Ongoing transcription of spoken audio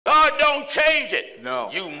don't change it. No.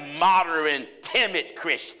 You modern, timid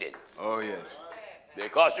Christians. Oh, yes.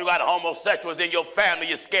 Because you got homosexuals in your family,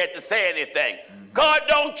 you're scared to say anything. God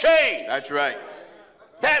don't change. That's right.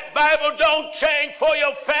 That Bible don't change for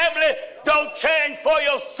your family, don't change for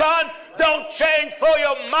your son, don't change for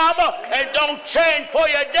your mama, and don't change for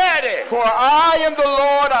your daddy. For I am the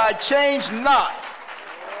Lord, I change not.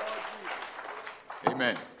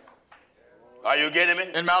 Amen. Are you getting me?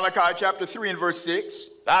 In Malachi chapter 3 and verse 6.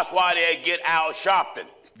 That's why they get Al Sharpton.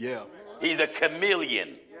 Yeah. He's a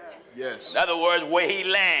chameleon. Yes. In other words, where he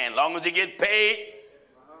land, long as he get paid,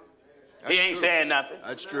 he ain't saying nothing.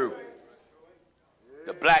 That's true.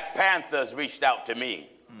 The Black Panthers reached out to me.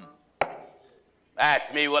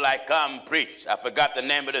 Asked me, will I come preach? I forgot the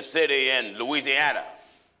name of the city in Louisiana.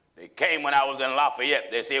 They came when I was in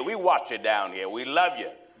Lafayette. They said, we watch you down here. We love you.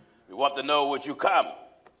 We want to know would you come.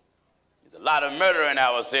 There's a lot of murder in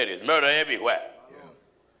our cities, murder everywhere.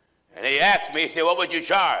 Yeah. And he asked me, he said, what would you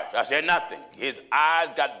charge? I said, nothing. His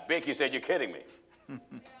eyes got big. He said, you're kidding me.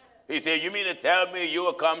 He said, you mean to tell me you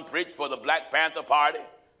will come preach for the Black Panther Party?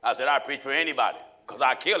 I said, I preach for anybody, because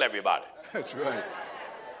I kill everybody. That's right.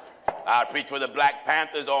 I preach for the Black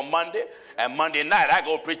Panthers on Monday, and Monday night I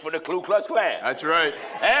go preach for the Ku Klux Klan. That's right.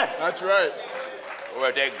 Eh? That's right.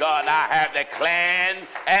 Where they God, I have the Klan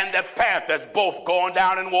and the Panthers both going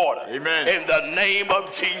down in water. Amen. In the name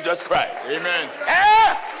of Jesus Christ. Amen.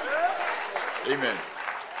 Eh? Amen.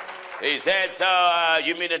 He said, so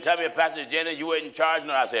you mean to tell me, Pastor Jennings, you wouldn't charge?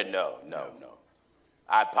 No, I said, no.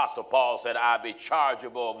 Apostle Paul said, I'll be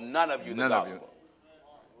chargeable of none of you the gospel.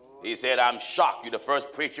 He said, I'm shocked. You're the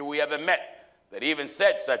first preacher we ever met that even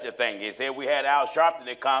said such a thing. He said, we had Al Sharpton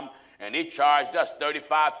to come, and he charged us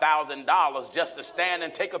 $35,000 just to stand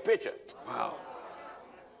and take a picture. Wow.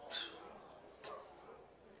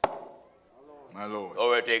 My Lord.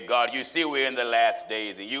 Glory to God. You see, we're in the last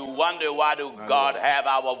days, and you wonder why do God have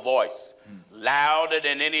our voice louder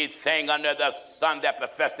than anything under the sun that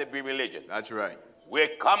professes to be religion. That's right.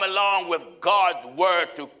 We're coming along with God's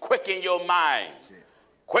word to quicken your mind,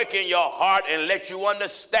 quicken your heart, and let you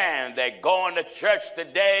understand that going to church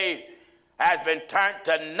today has been turned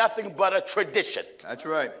to nothing but a tradition. That's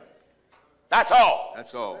right. That's all.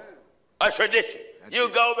 That's all. A tradition. You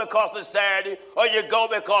go because it's Saturday, or you go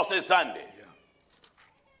because it's Sunday. Yeah.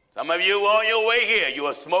 Some of you on your way here, you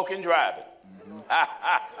are smoking, driving.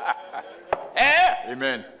 Eh?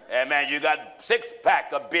 Amen. Hey, man, you got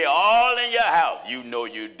 6-pack of beer all in your house. You know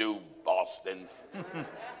you do, Boston.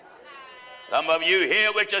 Some of you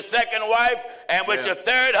here with your second wife and with your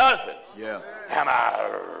third husband. Yeah. Am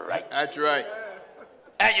I right? That's right.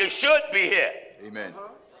 And you should be here. Amen.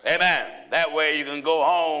 Amen. That way you can go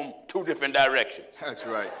home 2 different directions. That's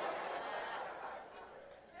right.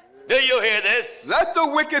 Do you hear this? Let the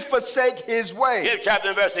wicked forsake his way. Give chapter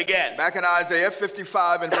and verse again. Back in Isaiah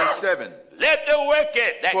 55 and verse 7. Let the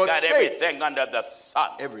wicked, that forsake got everything under the sun.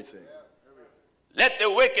 Everything. Let the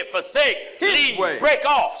wicked forsake, his way. Break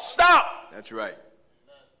off, stop. That's right.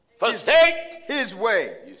 Forsake his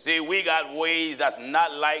way. You see, we got ways that's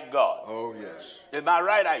not like God. Oh, yes. Am I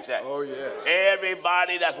right, Isaac? Oh, yes.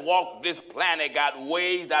 Everybody that's walked this planet got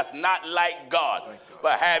ways that's not like God.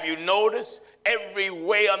 But have you noticed? Every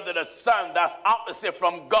way under the sun that's opposite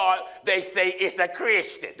from God, they say it's a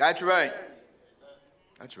Christian. That's right.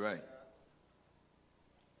 That's right.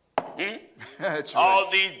 That's right. All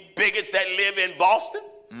these bigots that live in Boston?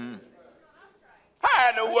 How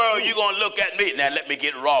in the world are you going to look at me? Now, let me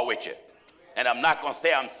get raw with you. And I'm not going to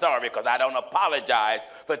say I'm sorry because I don't apologize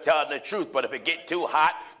for telling the truth. But if it get too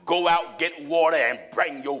hot, go out, get water, and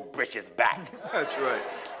bring your britches back. That's right.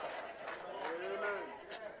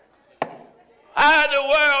 How in the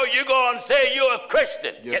world you going to say you're a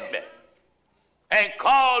Christian, get me, and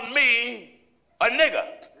call me a nigger?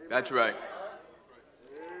 That's right.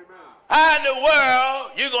 How in the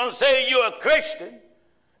world you going to say you're a Christian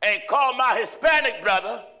and call my Hispanic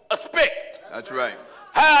brother a spick? That's right.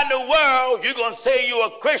 How in the world you going to say you're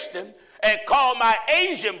a Christian and call my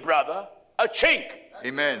Asian brother a chink?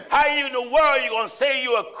 Amen. How in the world you going to say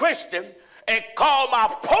you're a Christian and call my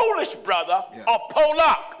Polish brother a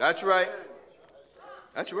Polak? That's right.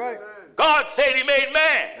 That's right. God said he made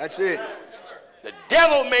man. That's it. The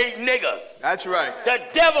devil made niggers. That's right. The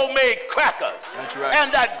devil made crackers. That's right.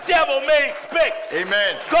 And the devil made spicks.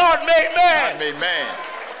 Amen. God made man. God made man.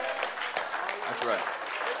 That's right.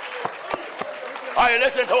 Are you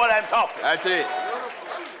listening to what I'm talking? That's it.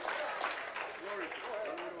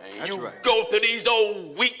 And you go to these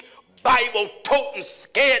old weak Bible-toting,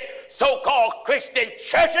 scared so-called Christian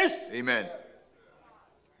churches. Amen.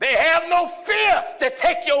 They have no fear to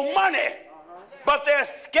take your money, but they're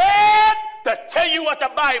scared to tell you what the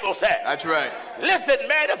Bible says. That's right. Listen,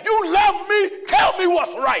 man, if you love me, tell me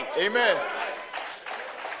what's right. Amen.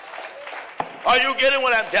 Are you getting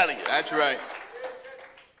what I'm telling you? That's right.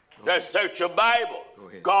 Just search your Bible.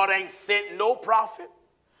 ahead. God ain't sent no prophet,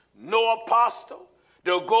 no apostle.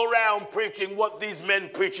 They'll go around preaching what these men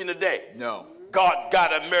preaching today. No. God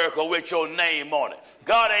got a miracle with your name on it.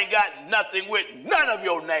 God ain't got nothing with none of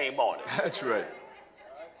your name on it. That's right.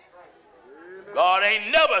 God ain't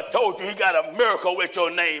never told you he got a miracle with your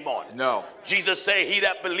name on it. No. Jesus said, he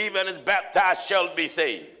that believeth and is baptized shall be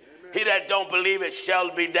saved. He that don't believe it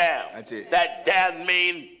shall be damned. That's it. That damn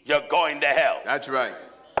mean you're going to hell. That's right.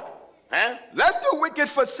 Huh? Let the wicked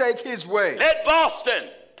forsake his way. Let Boston.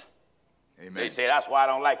 Amen. They say, that's why I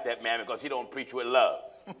don't like that man, because he don't preach with love.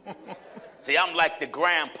 See, I'm like the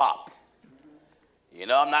grandpop. You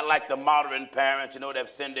know, I'm not like the modern parents, you know, that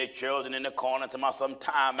send their children in the corner to my some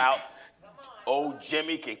time out. Old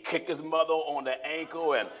Jimmy can kick his mother on the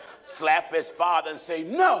ankle and slap his father and say,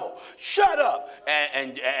 no, shut up.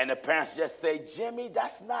 And the parents just say, Jimmy,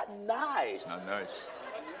 that's not nice. Not nice.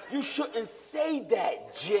 You shouldn't say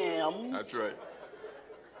that, Jim. That's right.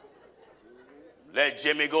 Let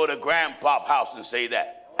Jimmy go to grandpa's house and say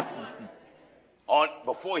that.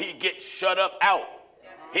 Before he gets shut up out.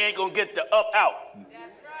 He ain't going to get the up out.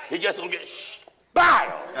 He just going to get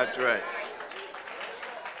spiled. That's right.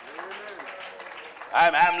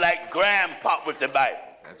 I'm like grandpa with the Bible.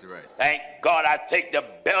 That's right. Thank God I take the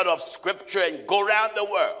belt of scripture and go around the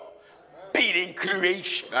world beating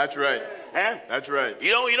creation. That's right. Huh? That's right.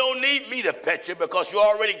 You don't need me to pet you, because you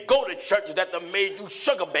already go to churches that have made you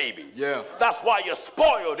sugar babies. Yeah. That's why you're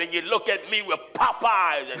spoiled and you look at me with pop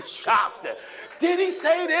eyes and shocked. Did he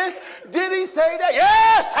say this? Did he say that?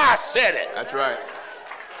 Yes, I said it. That's right.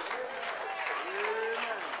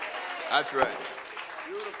 That's right.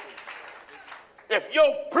 If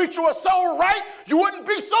your preacher was so right, you wouldn't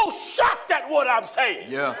be so shocked at what I'm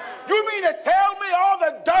saying. Yeah. You mean to tell me all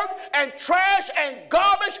the dirt and trash and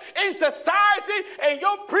garbage in society and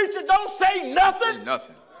your preacher don't say nothing? Say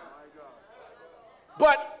nothing.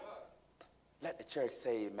 But let the church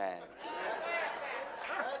say amen.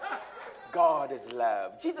 God is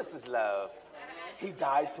love. Jesus is love. He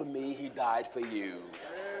died for me. He died for you.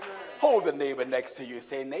 Hold the neighbor next to you.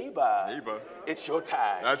 Say, neighbor. Neighbor. It's your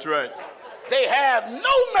time. That's right. They have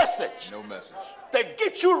no message. No message. To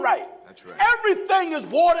get you right. That's right. Everything is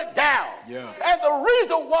watered down. Yeah. And the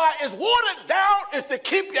reason why it's watered down is to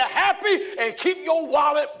keep you happy and keep your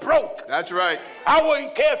wallet broke. That's right. I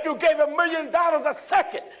wouldn't care if you gave $1 million a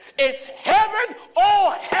second. It's heaven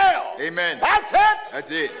or hell. Amen. That's it. That's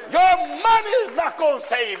it. Your money is not going to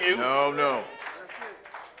save you. No, no.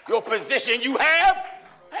 Your position you have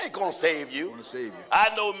ain't going to save you. Want to save you.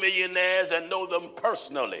 I know millionaires and know them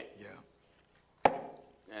personally. Yeah.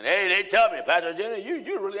 And they tell me, Pastor Jenny,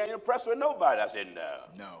 you really ain't impressed with nobody. I said, no.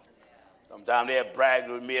 No. Sometimes they'll brag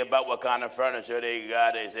with me about what kind of furniture they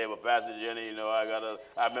got. They say, well, Pastor Jenny, you know,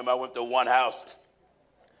 I remember I went to one house,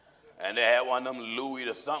 and they had one of them Louis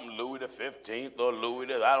the something, Louis the 15th or Louis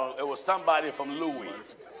the, it was somebody from Louis.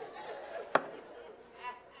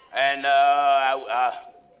 And I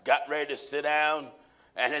got ready to sit down,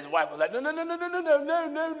 and his wife was like,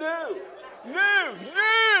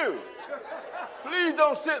 no. Please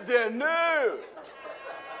don't sit there, no.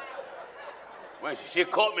 When she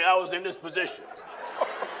caught me, I was in this position.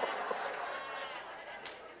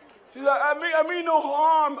 She's like, I mean no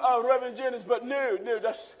harm, Reverend Jennings, but no,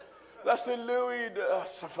 that's a Louis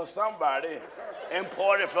for somebody,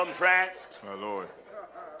 imported from France. My Lord.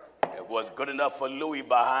 If what's good enough for Louis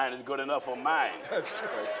behind is good enough for mine. That's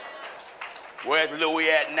right. Where's Louis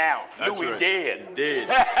at now? That's Louis right. dead. He's dead.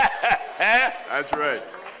 Huh? That's right.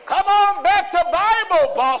 Come on back to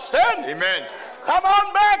Bible, Boston. Amen. Come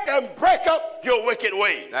on back and break up your wicked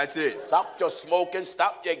ways. That's it. Stop your smoking,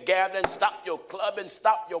 stop your gambling, stop your clubbing,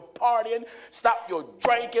 stop your partying, stop your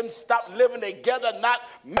drinking, stop living together, not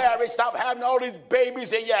married, stop having all these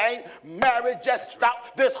babies and you ain't married. Just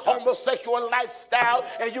stop this homosexual lifestyle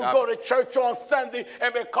and you go to church on Sunday,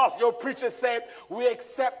 and because your preacher said, we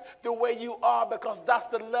accept the way you are because that's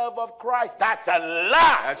the love of Christ. That's a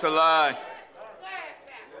lie. That's a lie.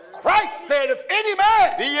 Christ said, if any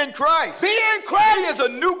man Be in Christ. be in Christ, He is a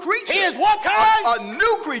new creature. he is what kind? A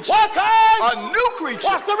new creature. What kind? A new creature.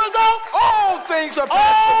 What's the results? All things are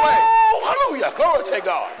passed away. Oh, hallelujah. Glory to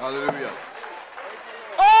God. Hallelujah.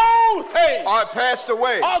 All things Are passed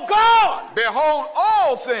away. are gone. Behold,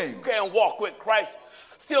 all things. You can't walk with Christ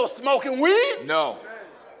still smoking weed. No.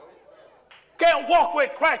 Can't walk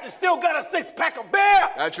with Christ and still got a 6-pack of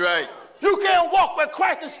beer. That's right. You can't walk with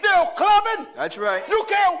Christ and still clubbing. That's right. You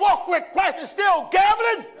can't walk with Christ and still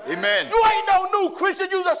gambling. Amen. You ain't no new Christian.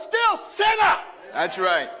 You're a still sinner. That's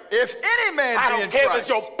right. If any man I be don't in care if Christ. it's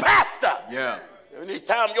your pastor. Yeah.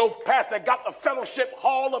 Anytime your pastor got the fellowship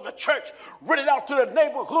hall of the church rented out to the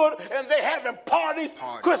neighborhood and they having parties,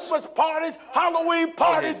 Christmas parties, Halloween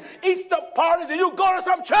parties, Easter parties, and you go to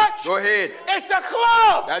some church? Go ahead. It's a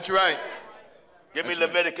club. That's right. Give me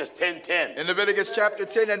Leviticus 10:10. In Leviticus chapter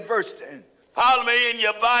 10 and verse 10. Follow me in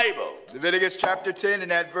your Bible. Leviticus chapter 10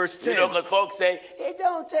 and at verse 10. You know, because folks say, it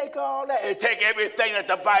don't take all that. It take everything that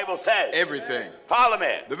the Bible says. Everything. Follow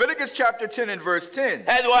me. Leviticus chapter 10 and verse 10.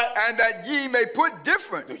 And what? And that ye may put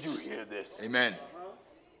difference. Do you hear this? Amen.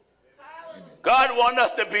 God wants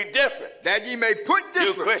us to be different. That ye may put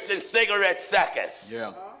difference. You Christian cigarette suckers.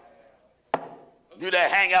 Yeah. You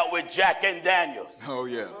that hang out with Jack and Daniels. Oh,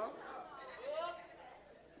 yeah.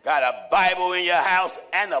 Got a Bible in your house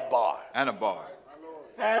and a bar. And a bar.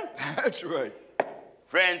 Huh? That's right.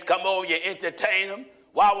 Friends come over, you entertain them.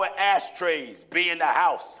 Why would ashtrays be in the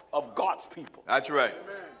house of God's people? That's right.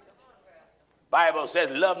 Bible says,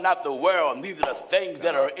 love not the world, neither the things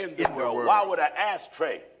that are in the world. Why would an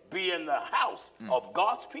ashtray be in the house of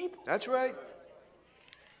God's people? That's right.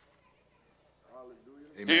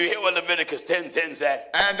 Amen. Do you hear what Leviticus 10:10 said?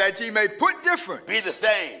 And that ye may put difference. Be the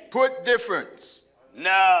same. Put difference.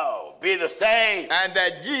 No, be the same. And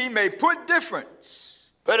that ye may put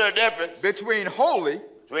difference. Put a difference. Between holy.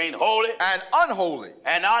 Between holy. And unholy.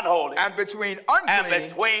 And unholy. And between unclean. And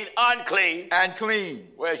between unclean. And clean.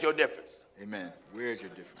 Where's your difference? Amen. Where's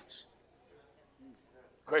your difference?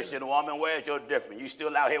 Christian woman, where's your difference? You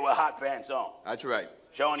still out here with hot pants on. That's right.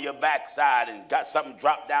 Showing your backside and got something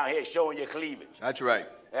dropped down here showing your cleavage. That's right.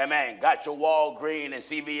 Amen. Got your Walgreens and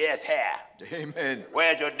CVS hair. Amen.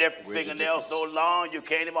 Where's your difference? Fingernails so long you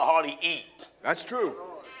can't even hardly eat. That's true.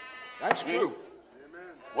 That's true.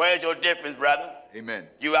 Where's your difference, brother? Amen.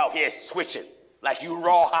 You out here switching like you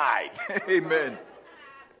rawhide. Amen.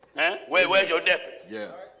 Huh? Where's your difference? Yeah.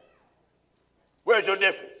 Where's your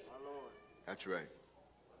difference? That's right.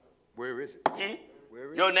 Where is it?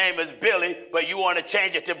 Where is your name is Billy, but you want to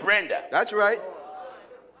change it to Brenda. That's right.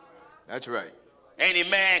 That's right. Any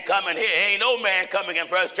man coming here, ain't no man coming in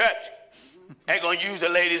First Church. Ain't gonna use the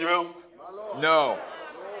ladies' room. No.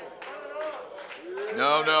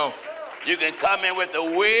 No, no. You can come in with a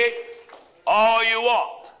wig all you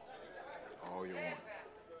want. All you want.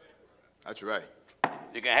 That's right.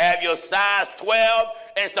 You can have your size 12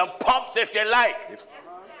 and some pumps if you like.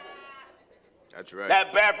 That's right.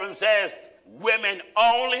 That bathroom says women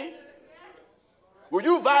only. Will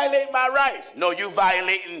you violate my rights? No, you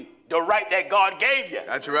violating the right that God gave you.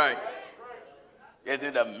 That's right.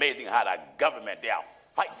 Isn't it amazing how the government, they are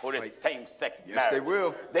fighting for this same-sex marriage? Yes, they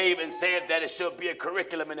will. They even said that it should be a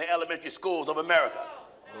curriculum in the elementary schools of America.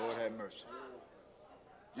 Lord have mercy.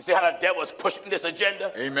 You see how the devil is pushing this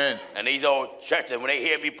agenda? Amen. And these old churches, when they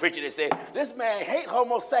hear me preaching, they say, this man hate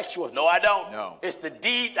homosexuals. No, I don't. No. It's the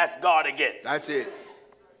deed that's God against. That's it.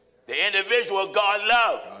 The individual God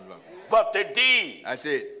loves. God love. But the deed. That's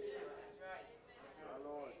it.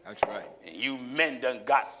 That's right. And you men done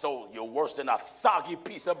got so you're worse than a soggy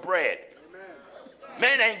piece of bread. Amen.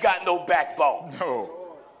 Men ain't got no backbone.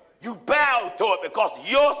 No. You bow to it because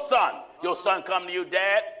your son come to you,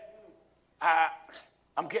 Dad,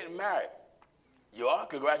 I'm getting married. You are?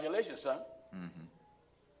 Congratulations, son.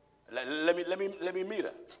 Mm-hmm. Let me meet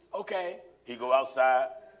her. Okay. He go outside.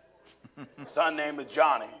 Son name is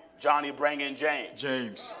Johnny. Johnny bring in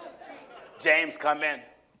James. James come in.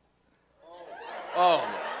 Oh.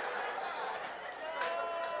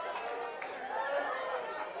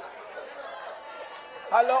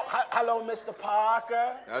 Hello, Mr.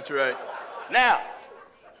 Parker. That's right. Now,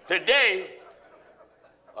 today,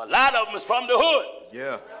 a lot of them is from the hood.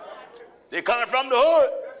 Yeah. They coming from the hood.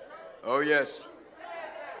 Oh, yes.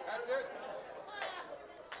 That's it.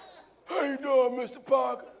 How you doing, Mr.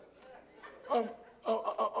 Parker?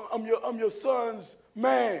 I'm your son's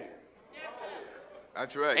man.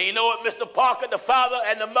 That's right. And you know what Mr. Parker, the father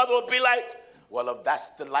and the mother would be like? Well, if that's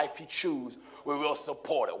the life he chooses, we will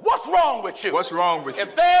support it. What's wrong with you? What's wrong with you?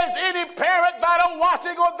 If there's any parent that are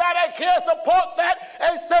watching or that can't support that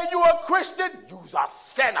and say you a Christian, you's a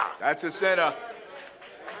sinner. That's a sinner.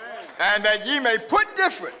 And that ye may put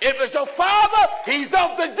difference. If it's your father, he's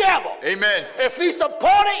of the devil. Amen. If he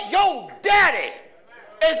supported your daddy,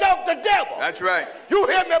 is of the devil. That's right. You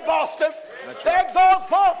hear me, Boston? That's there right. goes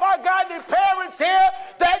forth, I got any parents here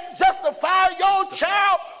that justify your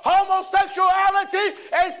child homosexuality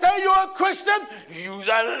and say you're a Christian. You're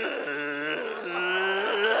a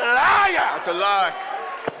liar. That's a lie.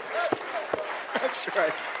 That's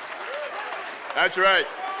right. That's right.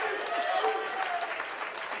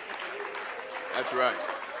 That's right.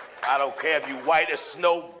 I don't care if you white as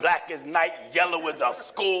snow, black as night, yellow as a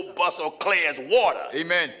school bus, or clear as water.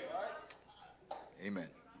 Amen. Amen.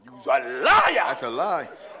 You's a liar. That's a lie.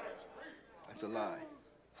 That's a lie.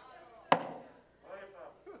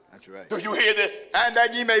 That's right. Do you hear this? And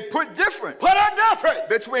that ye may put difference. Put a difference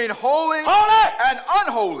Between holy, and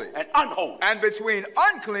unholy. And unholy. And between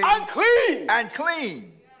unclean, and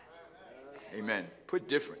clean. Amen. Put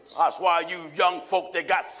difference. That's why you young folk that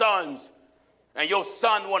got sons, and your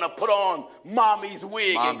son want to put on mommy's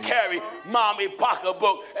wig and carry mommy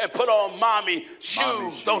pocketbook and put on mommy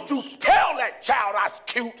shoes. Don't you tell that child that's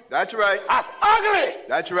cute. That's right. That's ugly.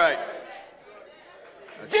 That's right.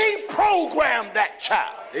 Deprogram that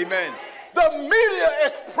child. Amen. The media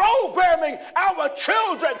is programming our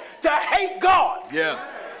children to hate God. Yeah.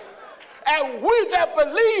 And we that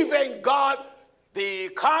believe in God, the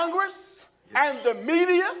Congress and the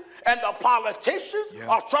media and the politicians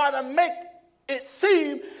are trying to make it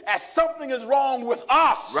seem as something is wrong with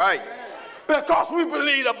us. Right. Because we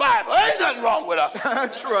believe the Bible. There's nothing wrong with us.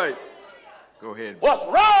 That's right. Go ahead. What's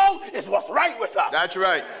wrong is what's right with us. That's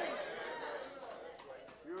right.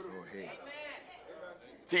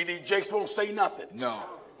 T.D. Jakes won't say nothing. No,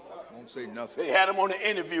 won't say nothing. They had him on an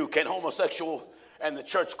interview, can homosexual and the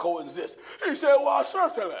church coexist? He said, well,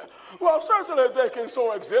 certainly they can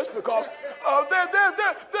so exist because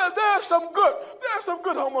there's some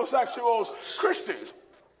good homosexuals, Christians.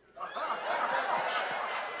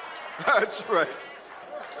 That's right.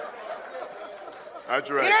 That's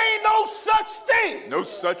right. There ain't no such thing. No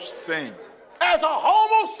such thing. As a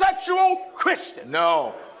homosexual Christian.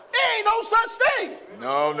 No. There ain't no such thing.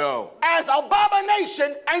 No. As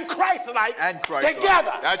abomination and Christ-like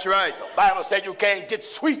together. That's right. The Bible said you can't get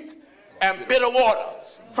sweet and bitter water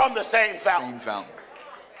from the same fountain.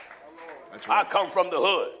 That's right. I come from the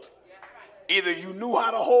hood. Either you knew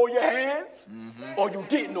how to hold your hands or you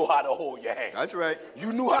didn't know how to hold your hands. That's right.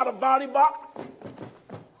 You knew how to body box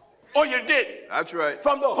or you didn't. That's right.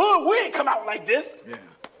 From the hood, we ain't come out like this. Yeah.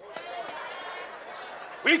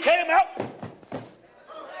 We came out.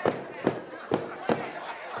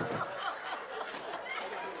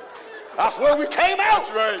 That's where we came out.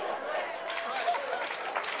 That's right.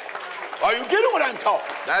 Are you getting what I'm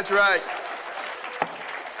talking? That's right.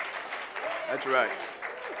 That's right.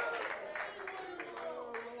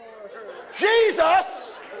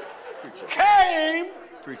 Jesus came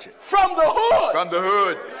from the hood. From the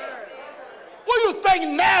hood. What do you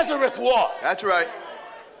think Nazareth was? That's right.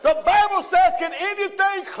 The Bible says, can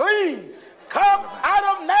anything clean come out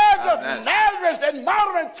of Nazareth? Nazareth, in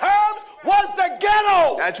modern terms, was the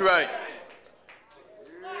ghetto. That's right.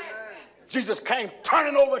 Jesus came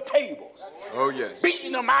turning over tables. Oh, yes.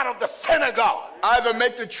 Beating them out of the synagogue. Either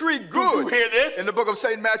make the tree good. Do you hear this? In the book of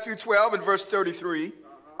St. Matthew 12 and verse 33.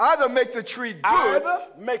 Either make the tree good. Either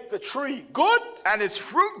make the tree good. And its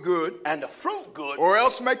fruit good. And the fruit good. Or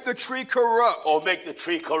else make the tree corrupt. Or make the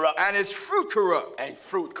tree corrupt. And its fruit corrupt. And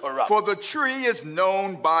fruit corrupt. For the tree is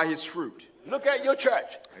known by his fruit. Look at your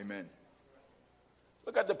church. Amen.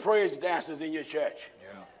 Look at the praise dancers in your church.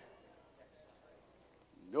 Yeah.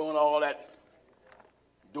 Doing all that,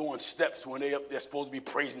 doing steps when they up there supposed to be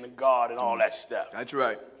praising the God and all that stuff. That's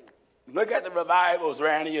right. Look at the revivals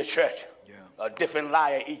around in your church. Yeah. A different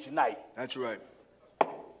liar each night. That's right.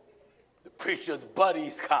 The preacher's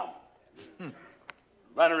buddies come.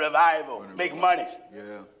 Run a revival, make money.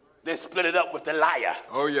 Yeah. They split it up with the liar.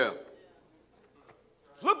 Oh, yeah.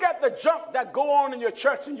 Look at the junk that go on in your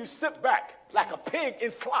church and you sit back like a pig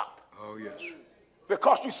in slop. Oh, yes.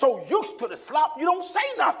 Because you're so used to the slop, you don't say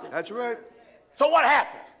nothing. That's right. So what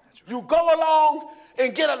happened? Right. You go along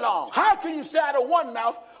and get along. How can you say out of one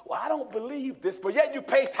mouth, well, I don't believe this, but yet you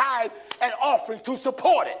pay tithe and offering to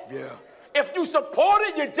support it? Yeah. If you support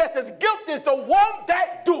it, you're just as guilty as the one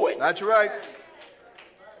that do it. That's right.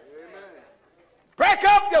 Break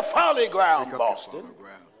up your folly ground, Boston.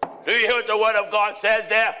 Do you hear what the word of God says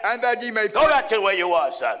there? And that ye may go back to where you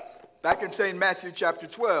were, son. Back in St. Matthew chapter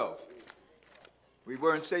 12. We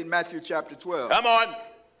were in St. Matthew chapter 12. Come on.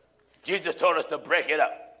 Jesus told us to break it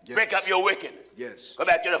up. Yes. Break up your wickedness. Yes. Go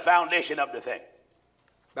back to the foundation of the thing.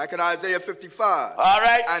 Back in Isaiah 55. All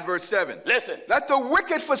right. And verse 7. Listen. Let the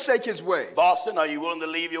wicked forsake his way. Boston, are you willing to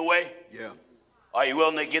leave your way? Yeah. Are you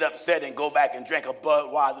willing to get upset and go back and drink a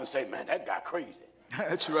Budweiser and say, man, that guy crazy?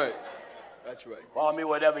 That's right. That's right. Call me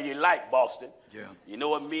whatever you like, Boston. Yeah. You know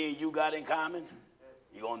what me and you got in common?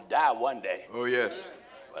 You're going to die one day. Oh, yes.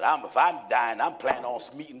 But if I'm dying, I'm planning on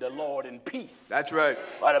meeting the Lord in peace. That's right.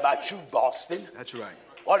 What about you, Boston? That's right.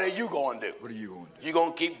 What are you going to do? What are you going to do? You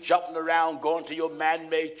going to keep jumping around, going to your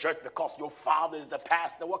man-made church because your father is the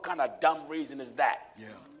pastor? What kind of dumb reason is that? Yeah.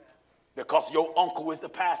 Because your uncle is the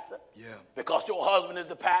pastor? Yeah. Because your husband is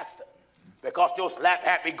the pastor? Because your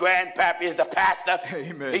slap-happy grandpappy is the pastor?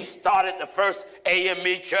 Amen. He started the first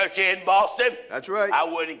AME church in Boston. That's right. I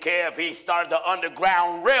wouldn't care if he started the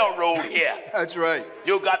Underground Railroad here. That's right.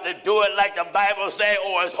 You got to do it like the Bible says,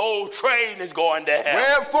 or his whole train is going to hell.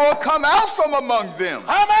 Wherefore come out from among them.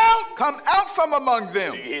 Come out. Come out from among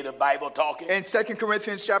them. Do you hear the Bible talking? In 2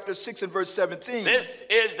 Corinthians chapter 6 and verse 17. This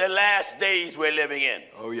is the last days we're living in.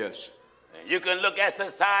 Oh, yes. And you can look at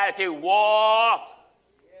society. War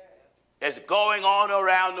is going on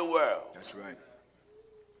around the world. That's right.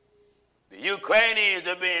 The Ukrainians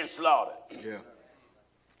are being slaughtered. Yeah.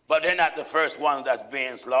 But they're not the first ones that's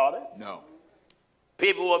being slaughtered. No.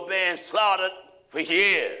 People were being slaughtered for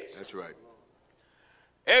years. That's right.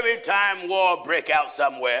 Every time war break out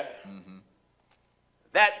somewhere,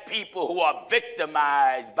 that people who are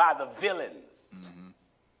victimized by the villains,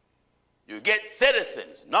 you get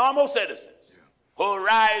citizens, normal citizens, who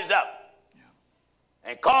rise up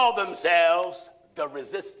and call themselves the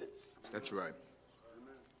resistance. That's right.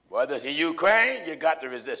 Whether it's in Ukraine, you got the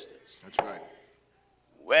resistance. That's right.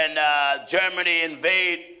 When Germany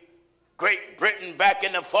invaded Great Britain back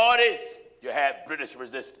in the 40s, you had British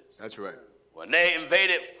resistance. That's right. When they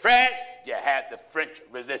invaded France, you had the French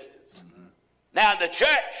resistance. Now the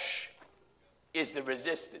church is the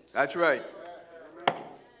resistance. That's right.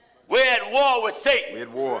 We're at war with Satan. We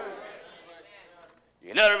had war.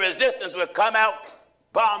 You know, the resistance will come out,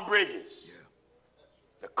 bomb bridges,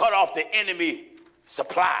 to cut off the enemy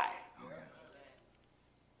supply.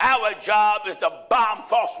 Our job is to bomb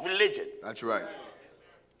false religion. That's right.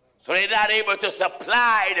 So they're not able to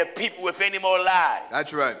supply the people with any more lies.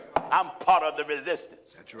 That's right. I'm part of the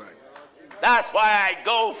resistance. That's right. That's why I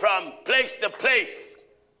go from place to place,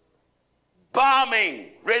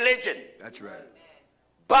 bombing religion, That's right.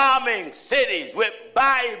 bombing cities with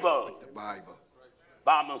Bible. The Bible.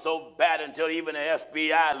 Bombed them so bad until even the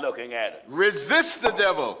FBI looking at it. Resist the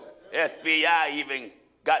devil. FBI even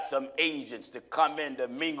got some agents to come in to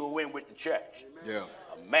mingle in with the church. Yeah.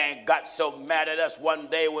 A man got so mad at us one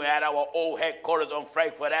day when we had our old headquarters on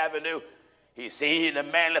Frankfurt Avenue. The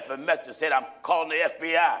man left a message and said, I'm calling the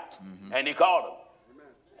FBI. And he called him.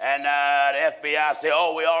 And the FBI said,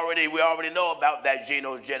 oh, we already know about that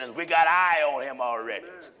Gino Jennings. We got eye on him already.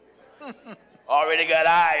 Already got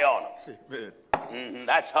eye on him. Amen.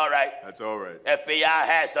 That's all right. That's all right. FBI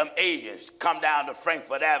had some agents come down to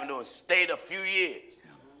Frankfurt Avenue and stayed a few years.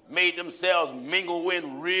 Made themselves mingle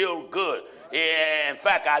in real good. Yeah, in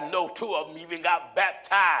fact, I know 2 of them even got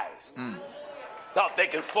baptized. Thought they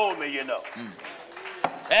could fool me, you know.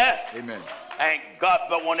 Yeah? Amen. Thank God,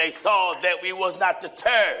 but when they saw that we was not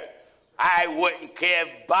deterred, I wouldn't care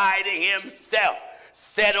if Biden himself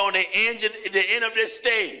sat on the end of this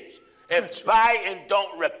stage. If Biden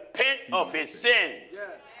don't repent of his sins,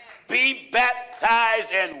 be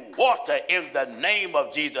baptized in water in the name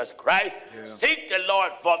of Jesus Christ, seek the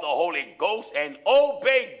Lord for the Holy Ghost, and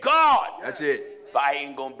obey God. That's it.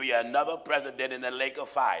 Biden gonna be another president in the lake of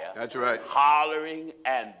fire. That's right. Hollering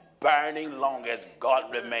and burning long as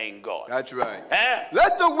God remain God. That's right. Huh?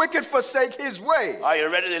 Let the wicked forsake his way. Are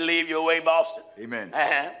you ready to leave your way, Boston? Amen.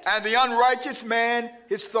 Uh-huh. And the unrighteous man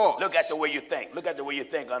his thoughts. Look at the way you think. Look at the way you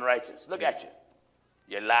think, unrighteous. Look at you.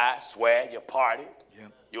 You lie, swear, you party. Yeah.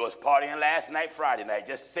 You was partying last night, Friday night,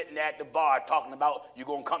 just sitting there at the bar talking about you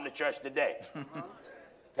going to come to church today.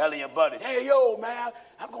 Telling your buddies, hey, yo, man,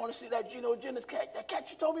 I'm going to see that Gino Jennings cat. That cat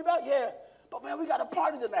you told me about? Yeah. But, man, we got a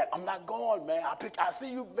party tonight. I'm not going, man. I'll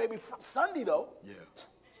see you maybe Sunday, though. Yeah.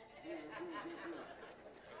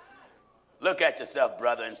 Look at yourself,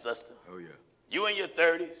 brother and sister. Oh, yeah. You in your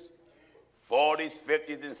 30s, 40s,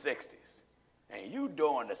 50s, and 60s, and you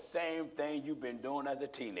doing the same thing you've been doing as a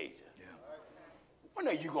teenager. Yeah. When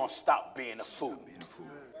are you going to stop being a fool? Being a fool.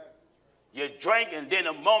 You drink, and then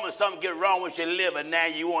the moment something get wrong with your liver, now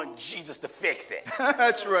you want Jesus to fix it.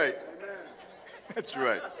 That's right. That's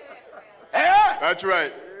right. Huh? That's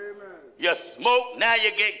right. You smoke, now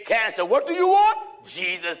you get cancer. What do you want?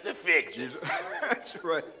 Jesus to fix it. Jesus. That's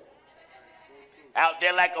right. Out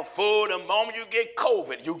there like a fool, the moment you get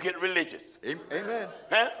COVID, you get religious. Amen.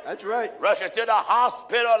 Huh? That's right. Rushing to the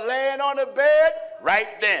hospital, laying on the bed,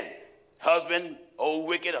 right then. Husband, old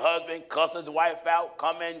wicked husband, cuss his wife out,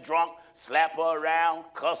 come in drunk, slap her around,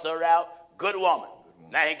 cuss her out. Good woman.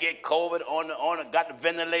 Now he get COVID got the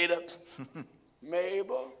ventilator.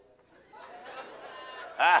 Mabel.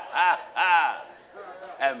 Ha, ha, ha.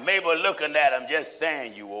 And Mabel looking at him, just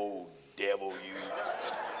saying, you old devil, you.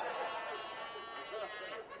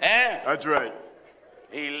 Eh? That's right.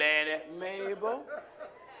 He laying there, Mabel,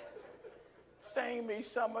 sing me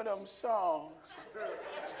some of them songs.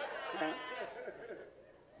 Eh?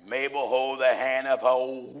 Mabel hold the hand of her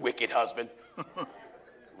old wicked husband,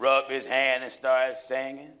 rub his hand and start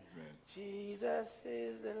singing. Jesus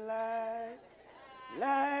is the light,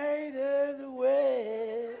 light of the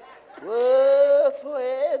way, oh,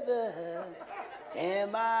 forever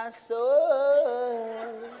in my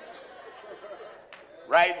soul.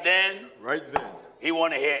 Right then, he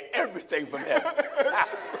want to hear everything from heaven.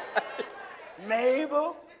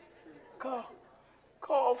 Mabel,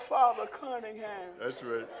 call Father Cunningham. That's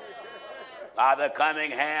right. Father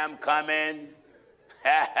Cunningham come in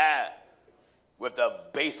with a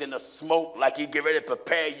basin of smoke like he get ready to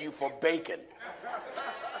prepare you for bacon.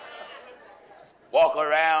 Walk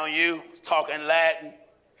around you talking Latin.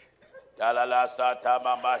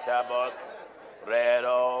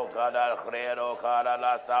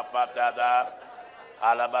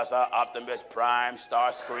 Alabasa, Optimus Prime,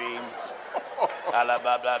 Starscream,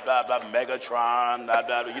 Megatron,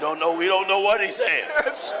 we don't know what he said.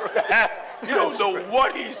 That's right. You don't know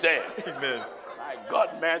what he said. Amen. My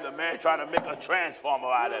God, man, the man trying to make a transformer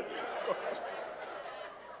out of it.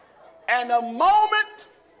 And the moment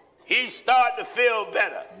he started to feel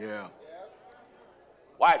better, Yeah.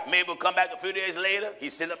 wife Mabel come back a few days later,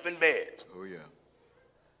 he's sitting up in bed. Oh, yeah.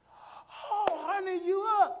 Oh, honey, you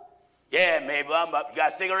up? Yeah, Mabel, I'm up. You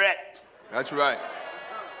got a cigarette? That's right.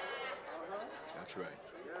 That's right.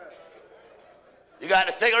 You got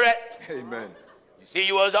a cigarette? Amen. You see,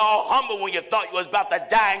 you was all humble when you thought you was about to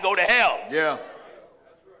die and go to hell. Yeah.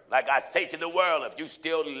 Like I say to the world, if you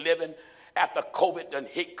still living after COVID done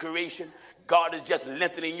hit creation, God is just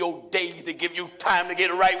lengthening your days to give you time to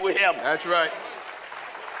get right with him. That's right.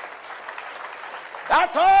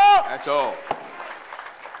 That's all. That's all.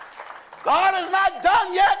 God is not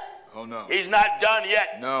done yet. Oh, no. He's not done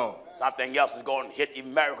yet. No. Something else is going to hit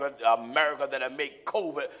America that'll make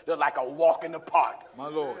COVID look like a walk in the park. My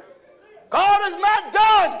Lord. God is not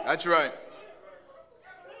done. That's right.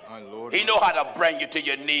 My Lord. He know how to bring you to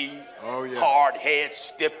your knees. Oh, yeah. Hard head,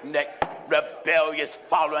 stiff neck, rebellious,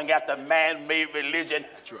 following after man-made religion,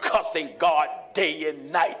 right. cussing God day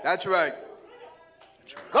and night. That's right.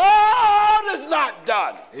 God is not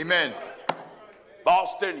done. Amen.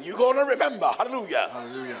 Boston, you're going to remember. Hallelujah.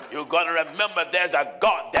 Hallelujah. You're going to remember there's a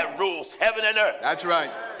God that rules heaven and earth. That's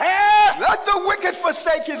right. Hey! Let the wicked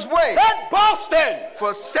forsake his way. Let Boston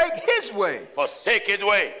Forsake his way. forsake his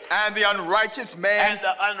way. And the unrighteous man. And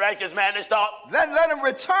the unrighteous man is taught. Let him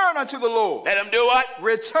return unto the Lord. Let him do what?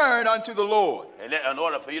 Return unto the Lord. And in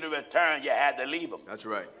order for you to return, you had to leave him. That's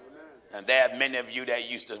right. And there are many of you that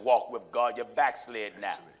used to walk with God. You're backslid now.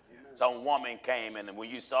 Absolutely, yeah. Some woman came in, and when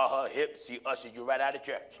you saw her hips, she ushered you right out of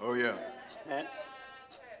church. Oh, yeah. Eh?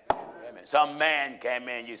 Amen. Some man came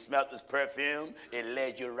in, you smelt his perfume, it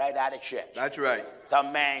led you right out of church. That's right.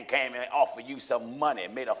 Some man came in and offered you some money,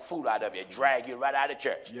 made a fool out of you, dragged you right out of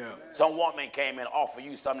church. Yeah. Some woman came in and offered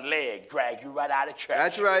you some leg, dragged you right out of church.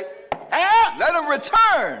 That's right. Eh? Let him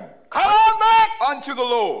return Come on back. unto the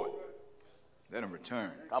Lord. Let him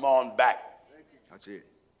return. Come on back. That's it.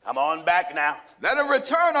 Come on back now. Let him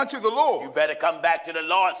return unto the You Lord. better come back to the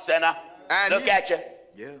Lord, sinner. And Look at you.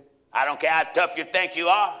 Yeah. I don't care how tough you think you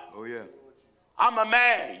are. Oh, yeah. I'm a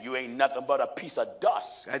man. You ain't nothing but a piece of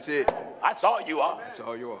dust. That's it. That's all you are. That's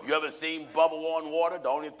all you are. You ever seen bubble on water? The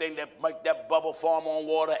only thing that make that bubble form on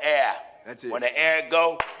water, air. That's it. When the air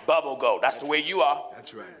go, bubble go. That's the way you are.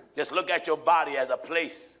 That's right. Just look at your body as a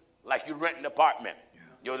place, like you rent an apartment. Yeah.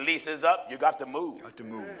 Your lease is up, you got to move. Got to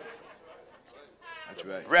move. That's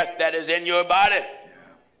right. Breath that is in your body, Yeah.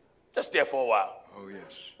 just there for a while. Oh,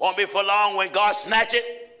 yes. Won't be for long. When God snatch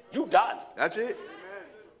it, you done. That's it.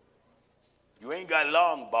 You ain't got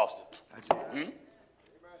long, Boston. That's it.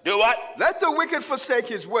 Do what? Let the wicked forsake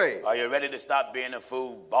his way. Are you ready to stop being a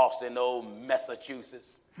fool? Boston, old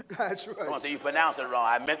Massachusetts. That's I want right. to say you pronounce it wrong.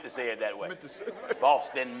 I meant to say it that way.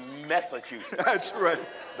 Boston, Massachusetts. That's right.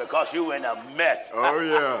 Because you in a mess. Oh,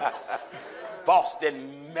 yeah.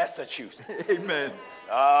 Boston, Massachusetts. Amen.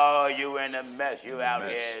 Oh, you in a mess. You out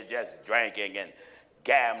Mess. here just drinking and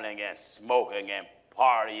gambling and smoking and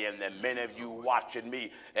partying. And many of you watching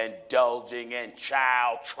me indulging in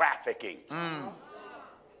child trafficking.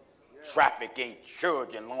 Trafficking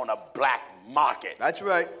children on a black market. That's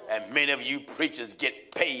right. And many of you preachers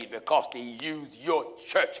get paid because they use your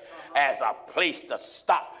church as a place to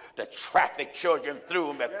stop to traffic children through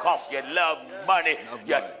them because you love money.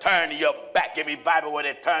 You turn your back. Give me Bible where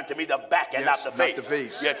they turn to me the back and not the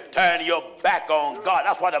face. You turn your back on God.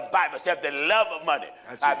 That's what the Bible said, the love of money.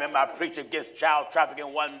 I remember I preached against child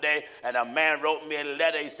trafficking one day, and a man wrote me a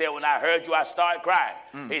letter. He said, when I heard you, I started crying.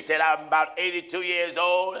 He said, I'm about 82 years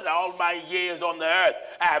old, and all my years on the earth,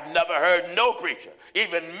 I have never heard no preacher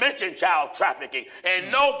even mention child trafficking in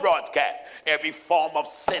no broadcast. Every form of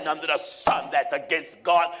sin under the sun that's against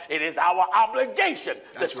God, it is our obligation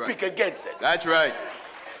to speak against it. That's right.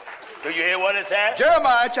 Do you hear what it says?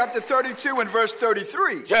 Jeremiah chapter 32 and verse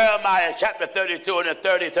 33. Jeremiah chapter 32 and the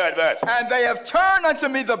 33rd verse. And they have turned unto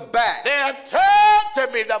me the back. They have turned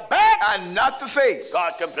to me the back. And not the face.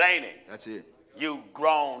 God complaining. That's it. You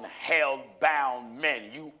grown, hell-bound men,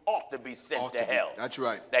 you ought to be sent to hell. That's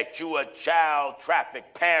right. That you are child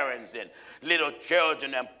traffic parents and little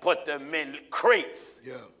children and put them in crates.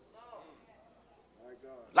 Yeah.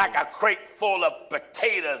 Like a crate full of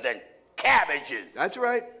potatoes and cabbages. That's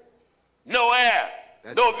right. No air,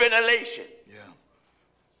 no ventilation. Yeah.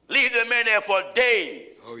 Leave them in there for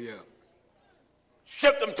days. Oh, yeah.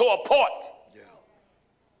 Ship them to a port. Yeah.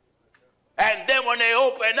 And then when they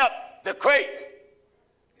open up the crate,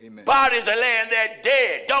 amen, bodies are laying there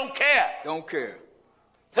dead. Don't care. Don't care.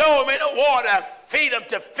 Throw them in the water and feed them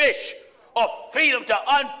to fish or feed them to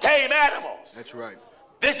untamed animals. That's right.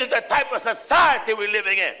 This is the type of society we're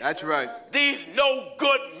living in. That's right. These no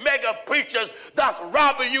good mega preachers that's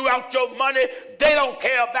robbing you out your money, they don't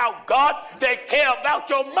care about God. They care about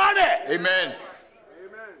your money. Amen.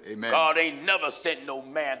 Amen. God ain't never sent no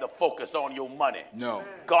man to focus on your money. No.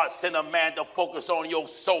 God sent a man to focus on your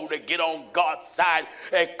soul, to get on God's side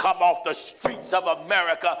and come off the streets of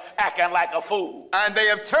America acting like a fool. And they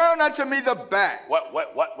have turned unto me the back.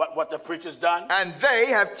 What the preachers done? And they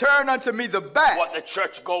have turned unto me the back. What the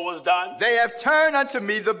churchgoers done? They have turned unto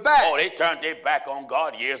me the back. Oh, they turned their back on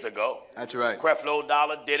God years ago. That's right. Creflo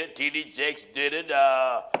Dollar did it. T.D. Jakes did it.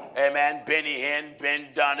 Amen. Benny Hinn, Ben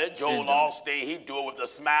done it. Joel Osteen, he do it with a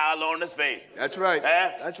smile on his face. That's right.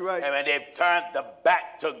 That's right. Amen. They've turned the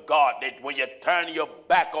back to God. When you turn your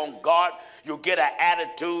back on God, you get an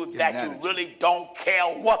attitude that you really don't care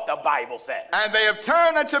what the Bible says. And they have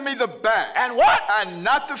turned unto me the back. And what? And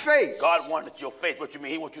not the face. God wanted your face. What you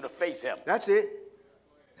mean? He wants you to face him. That's it.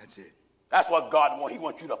 That's it. That's what God wants. He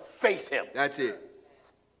wants you to face him. That's it.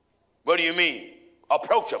 What do you mean?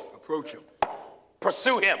 Approach him. Approach him.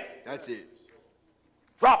 Pursue him. That's it.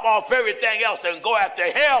 Drop off everything else and go after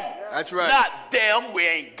him. That's right. Not them. We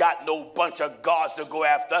ain't got no bunch of gods to go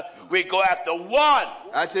after. We go after one.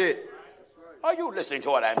 That's it. Are you listening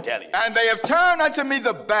to what I'm telling you? And they have turned unto me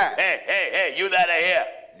the back. Hey, you that are here.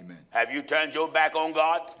 Amen. Have you turned your back on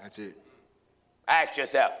God? That's it. Ask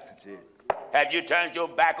yourself. That's it. Have you turned your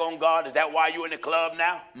back on God? Is that why you're in the club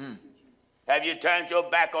now? Have you turned your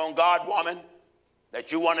back on God, woman? That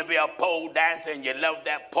you want to be a pole dancer and you love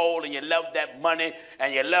that pole and you love that money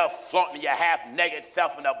and you love flaunting your half-naked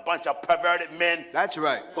self and a bunch of perverted men. That's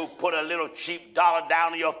right. Who put a little cheap dollar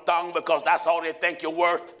down on your thumb because that's all they think you're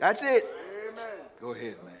worth. That's it. Amen. Go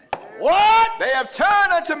ahead, man. What? They have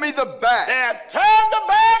turned unto me the back. They have turned the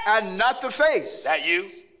back. And not the face. That you?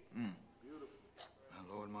 My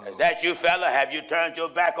Lord, my Lord. Is that you, fella? Have you turned your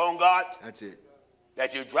back on God? That's it.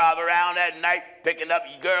 That you drive around at night picking up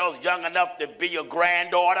girls young enough to be your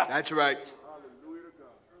granddaughter? That's right.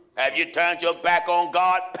 Have you turned your back on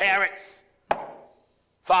God, parents?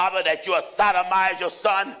 Father, that you sodomize your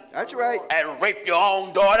son? That's right. And rape your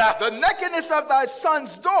own daughter? The nakedness of thy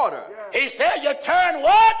son's daughter. He said you turn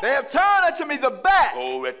what? They have turned unto me the back.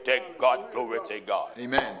 Glory to God, glory to God.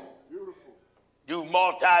 Amen. You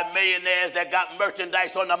multi-millionaires that got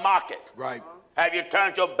merchandise on the market. Right. Have you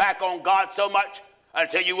turned your back on God so much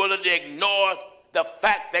until you're willing to ignore the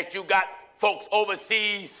fact that you got folks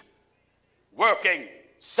overseas working,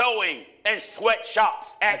 sewing in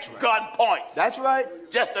sweatshops at gunpoint? That's right.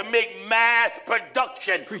 Just to make mass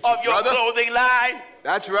production of your clothing line?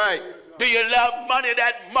 That's right. Do you love money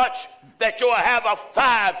that much that you'll have a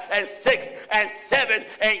 5 and 6 and 7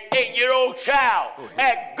 and 8-year-old child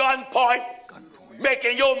at gunpoint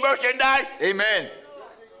making your merchandise? Amen.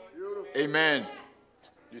 Amen.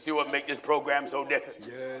 You see what makes this program so different?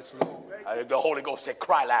 Yes, Lord. The Holy Ghost said,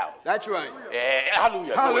 cry loud. That's right.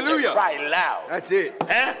 Hallelujah. Hallelujah. Cry loud. That's it.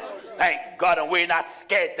 Huh? Thank God, and we're not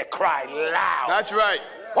scared to cry loud. That's right.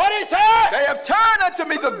 What is that? They have turned unto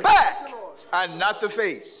me the back and not the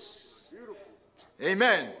face.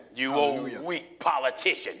 Amen. You old weak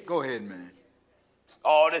politicians. Go ahead, man.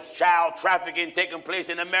 All this child trafficking taking place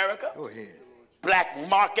in America. Go ahead. Black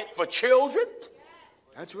market for children.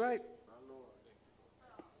 That's right.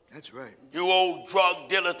 That's right. You old drug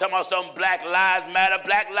dealers talking about some black lives matter.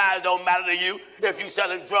 Black lives don't matter to you if you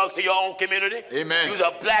selling drugs to your own community. Amen. You's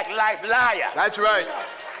a black life liar. That's right.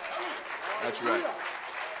 That's right.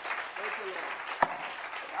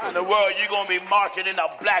 How in the world you going to be marching in a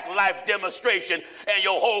black life demonstration and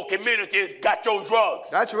your whole community has got your drugs?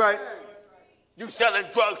 That's right. You selling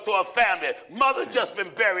drugs to a family. Mother just been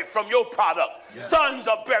buried from your product. Yeah. Sons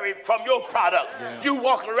are buried from your product. Yeah. You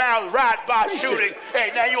walk around, ride by shooting,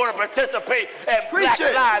 and now you want to participate in Black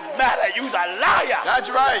Lives Matter. You's a liar. That's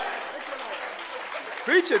right.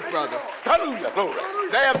 Preach it, brother. Hallelujah, glory.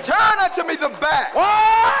 They have turned unto me the back.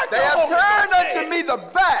 What? They have turned unto me the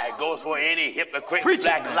back. That goes for any hypocrite. Preach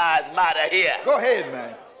Black it, Lives Matter here. Go ahead,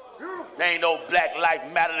 man. There ain't no Black Life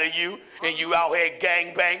Matter to you, and you out here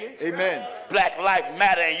gang banging. Amen. Black Life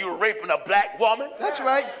Matter, and you raping a black woman. That's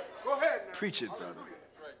right. Go ahead. Preach it, brother.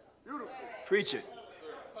 Beautiful. Preach it.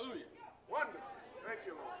 Hallelujah. Wonderful. Thank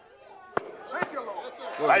you, Lord. Thank you,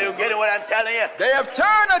 Lord. Are you getting what I'm telling you? They have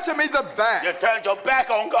turned unto me the back. You turned your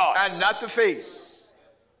back on God. And not the face.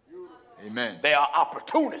 Amen. They are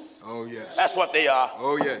opportunists. Oh, yes. That's what they are.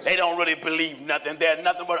 Oh, yes. They don't really believe nothing. They're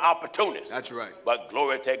nothing but opportunists. That's right. But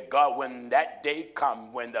glory to God, when that day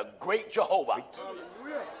comes, when the great Jehovah,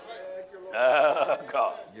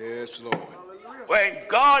 God, Yes, Lord. when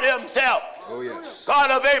God himself, Oh, yes.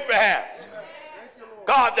 God of Abraham,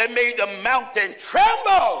 God that made the mountain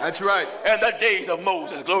tremble That's right. in the days of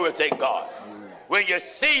Moses, glory to God. When you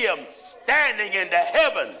see him standing in the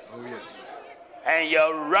heavens, Oh, yes. and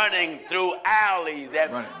you're running through alleys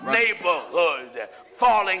and Running. neighborhoods and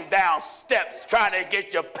falling down steps trying to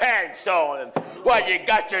get your pants on, and while you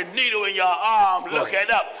got your needle in your arm looking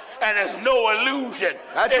up, and there's no illusion.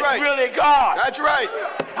 That's it's right. really God. That's right.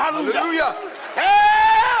 Hallelujah. Hallelujah.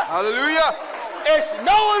 Yeah. Hallelujah. It's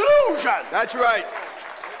no illusion. That's right.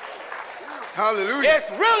 Hallelujah.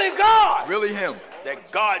 It's really God. Really him.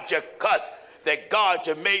 That God you cuss, that God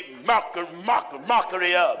you made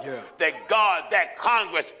mockery of, Yeah. that God, that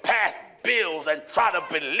Congress passed bills and try to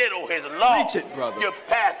belittle his law. Preach it, brother. You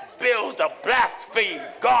passed bills to blaspheme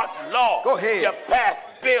God's law. Go ahead. You passed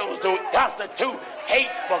bills to constitute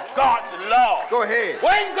hate for God's law. Go ahead.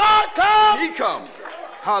 When God comes, He come.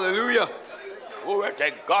 Hallelujah. glory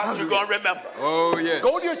to God, you're going to remember. Oh, yes.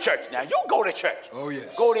 Go to your church now. You go to church. Oh,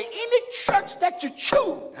 yes. Go to any church that you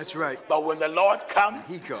choose. That's right. But when the Lord comes,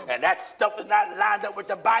 He come. and that stuff is not lined up with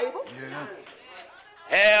the Bible, Yeah.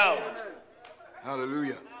 hell,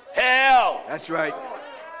 Hallelujah. hell, That's right.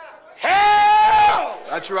 hell,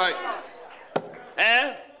 That's right.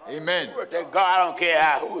 eh? Amen. God, I don't care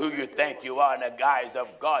who you think you are in the guise of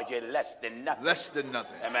God, you're less than nothing. Less than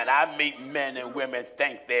nothing. I mean, I meet men and women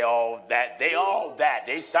think they all that. They all that.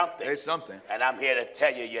 They something. There's something. And I'm here to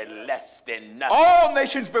tell you, you're less than nothing. All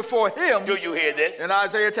nations before him. Do you hear this? In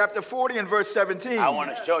Isaiah chapter 40 and verse 17. I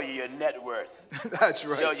want to show you your net worth. That's Show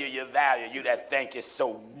right. you your value. You that think you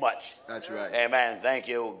so much. That's right. Amen. Thank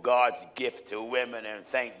you, God's gift to women, and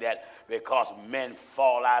think that because men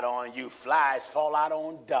fall out on you, flies fall out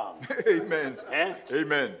on dung. Amen. Eh?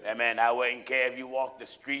 Amen. Amen. I wouldn't care if you walk the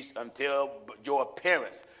streets until your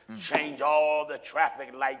appearance change all the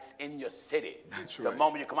traffic lights in your city. That's The right.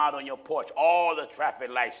 moment you come out on your porch, all the traffic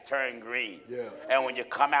lights turn green. Yeah. And when you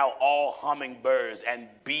come out, all hummingbirds and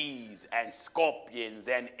bees and scorpions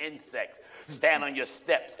and insects stand on your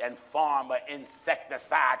steps and form an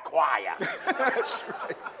insecticide choir. That's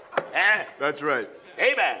right. Eh? That's right.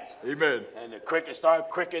 Amen. Amen. And the crickets start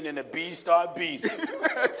cricking and the bees start beesing.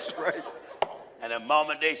 That's right. And the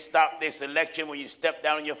moment they stop their selection, when you step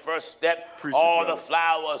down on your first step, Preach it, all the brother.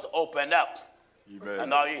 flowers open up. Amen.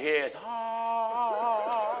 And all you hear is,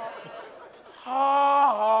 ah,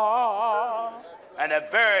 ah. And a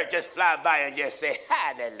bird just fly by and just say,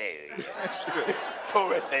 hallelujah. That's right.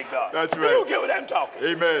 Glory to God. That's You right. get what I'm talking.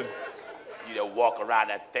 Amen. You don't walk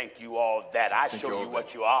around and think you all that. I show you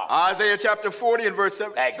what you are. Isaiah chapter 40 and verse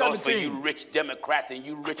That goes for 17. you rich Democrats and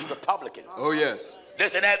you rich Republicans. Oh, yes.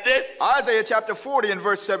 Listen at this. Isaiah chapter 40 and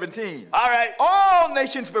verse 17. All right. All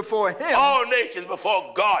nations before him All nations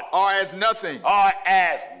before God are as nothing, are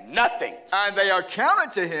as nothing. and they are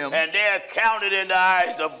counted to him And they're counted in the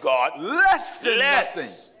eyes of God less than nothing,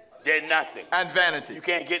 less than nothing. and vanity. You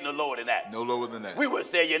can't get no lower than that. No lower than that. We would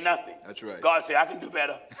say you're nothing. That's right. God said, I can do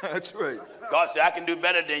better. That's right. God said, I can do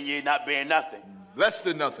better than you not being nothing. Less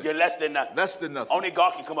than nothing. You're less than nothing. Less than nothing. Only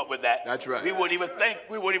God can come up with that. That's right. We wouldn't even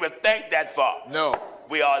think that far. No.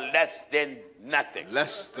 We are less than nothing.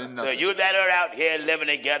 Less than So nothing. you that are out here living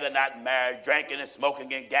together, not married, drinking and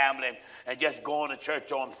smoking and gambling, and just going to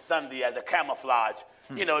church on Sunday as a camouflage,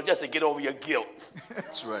 you know, just to get over your guilt.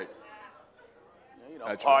 That's right.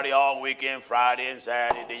 That's party right. all weekend, Friday and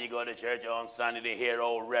Saturday. Then you go to church on Sunday to hear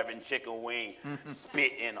old Reverend Chicken Wing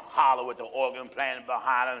spit and holler with the organ playing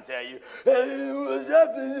behind him and tell you, hey, what's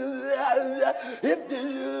up?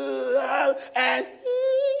 And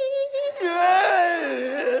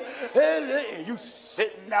you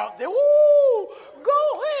sitting out there, woo,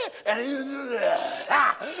 go ahead. And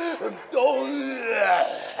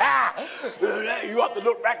you have to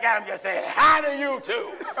look back at him and say, how do you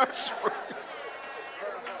too? That's right.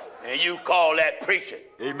 And you call that preaching.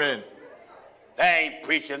 Amen. That ain't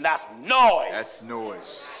preaching, that's noise. That's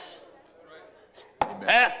noise. Amen.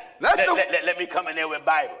 Huh? Let Let me come in there with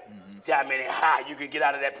Bible. See how many high you can get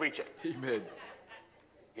out of that preacher. Amen.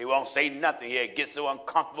 He won't say nothing here. It gets so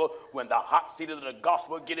uncomfortable when the hot seat of the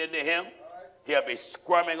gospel get into him. He'll be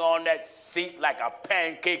squirming on that seat like a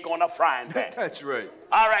pancake on a frying pan. That's right.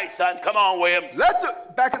 All right, son, come on, Williams.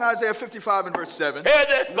 Back in Isaiah 55 and verse 7. Hear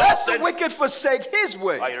this, Let Boston. the wicked forsake his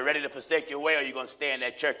way. Are you ready to forsake your way, or are you going to stay in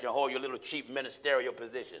that church and hold your little cheap ministerial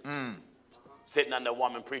position? Sitting under a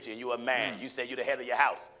woman preaching, you a man. You say you're the head of your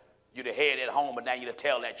house. You're the head at home, but now you're the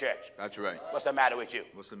tail of that church. That's right. What's the matter with you?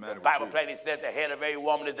 What's the matter with Bible you? plainly says the head of every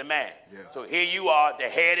woman is the man. Yeah. So here you are, the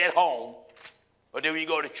head at home, but then when you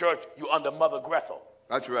go to church, you under Mother Grethel.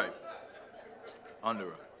 That's right. Under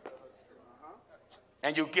her.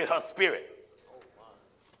 And you get her spirit.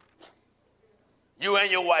 You and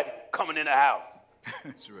your wife coming in the house.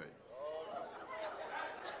 That's right.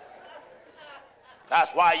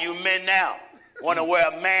 That's why you men now want to wear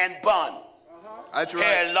a man bun. That's right.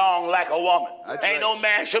 Hair long like a woman. That's Ain't right. no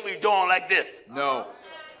man should be doing like this. No.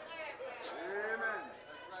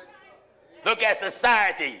 Look at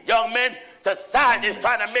society. Young men, society is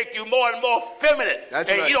trying to make you more and more feminine. That's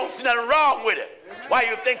and right. you don't see nothing wrong with it. Why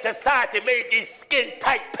you think society made these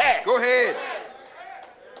skin-tight pants? Go ahead.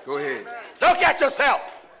 Go ahead. Look at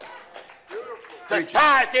yourself.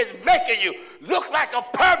 Society is making you look like a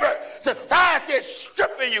pervert. Society is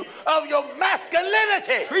stripping you of your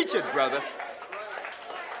masculinity. Preach it, brother.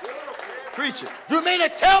 Preach it. You mean to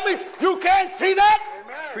tell me you can't see that?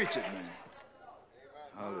 Preach it, man.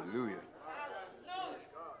 Hallelujah.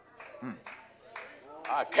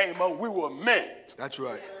 I came up, we were men. That's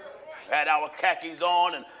right. Had our khakis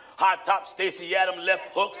on and high top Stacy Adams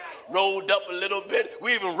left hooks, rolled up a little bit.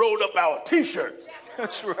 We even rolled up our t-shirts.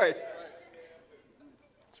 That's right.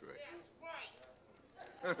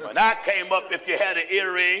 That's right. When I came up, if you had an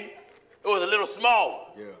earring, it was a little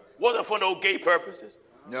small. Yeah. Wasn't for no gay purposes.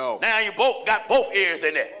 No. Now you both got both ears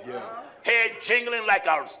in there. Yeah. Head jingling like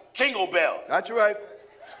a jingle bell. That's right.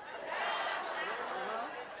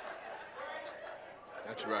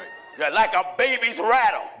 That's right. Yeah, like a baby's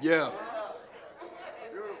rattle. Yeah.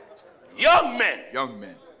 Young men, Young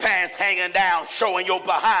men. pants hanging down, showing your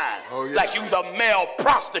behind. Oh, yeah. Like you's a male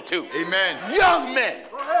prostitute. Amen. Young men.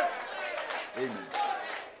 Amen.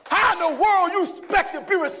 How in the world you expect to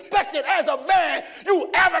be respected as a man, you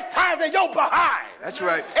advertising your behind? That's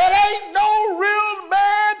right. It ain't no real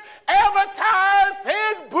man advertise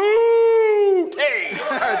his booty.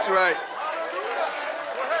 That's right.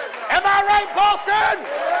 Am I right, Boston?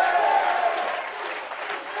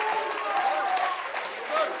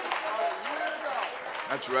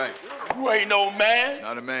 That's right. You ain't no man.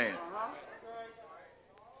 Not a man.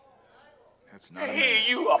 That's not a Here man.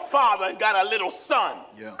 you a father and got a little son.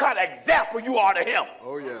 Yeah. What kind of example you are to him.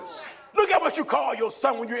 Oh, yes. Look at what you call your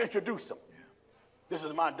son when you introduce him. Yeah. This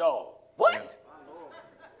is my dog. What?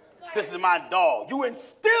 This is my dog. You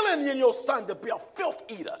instilling in your son to be a filth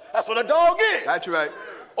eater. That's what a dog is. That's right.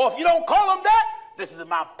 Or if you don't call him that, this is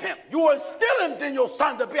my pimp. You are instilling in your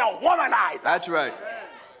son to be a womanizer. That's right.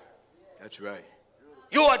 That's right.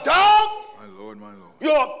 You're a dog. My Lord, my Lord.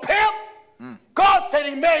 You're a pimp. God said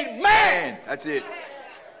he made man. Man, that's it.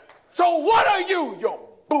 So what are you? Your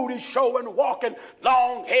booty showing, walking,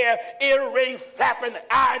 long hair, earring flapping,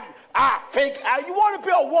 eye fake eye. You want to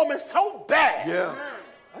be a woman so bad. Yeah.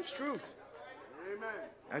 That's truth. Amen.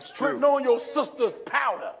 That's true. Putting on your sister's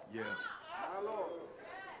powder. Yeah. My Lord.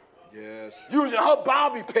 Yes. Using her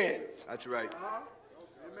bobby pins. That's right.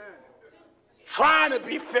 Amen. Trying to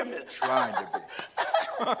be feminine. Trying to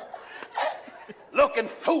be. Looking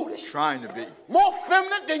foolish. Trying to be. More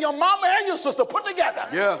feminine than your mama and your sister put together.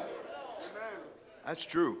 Yeah. That's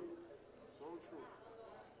true.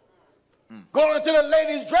 Going into the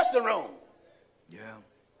ladies' dressing room. Yeah.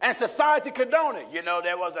 And society condoned it. You know,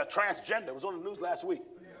 there was a transgender. It was on the news last week.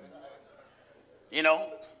 You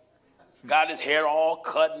know, got his hair all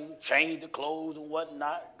cut and changed the clothes and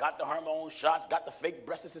whatnot. Got the hormone shots. Got the fake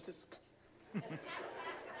breasts.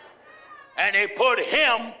 And they put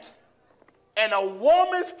him in a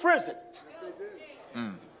woman's prison.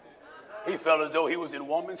 He felt as though he was in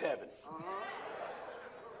woman's heaven.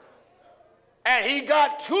 And he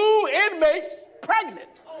got 2 inmates pregnant.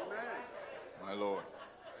 My Lord.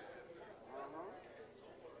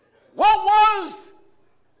 What was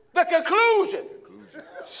the conclusion?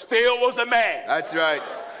 Still was a man. That's right.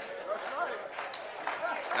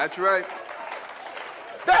 That's right.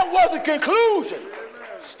 That was the conclusion.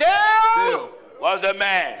 Still was a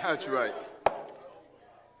man. That's right.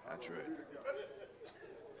 That's right.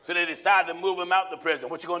 So they decided to move him out the prison.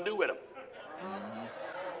 What you going to do with him?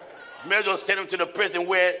 May as well send him to the prison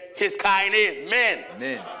where his kind is, men.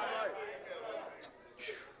 Men.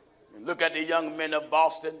 Look at the young men of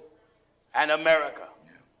Boston and America.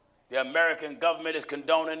 The American government is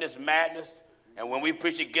condoning this madness, and when we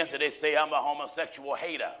preach against it, they say I'm a homosexual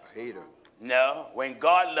hater. A hater. No, when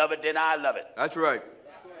God love it, then I love it. That's right.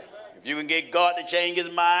 If you can get God to change his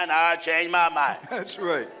mind, I'll change my mind. That's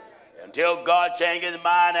right. Until God changes his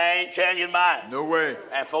mind, I ain't changing mine. No way.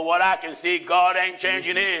 And for what I can see, God ain't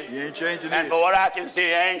changing his. He ain't changing his. And for what I can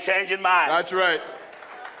see, I ain't changing mine. That's right.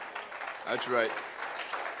 That's right.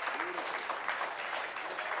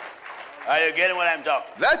 Are you getting what I'm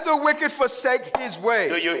talking? Let the wicked forsake his way.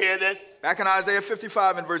 Do you hear this? Back in Isaiah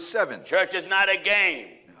 55 and verse 7. Church is not a game.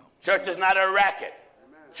 No. Church is not a racket.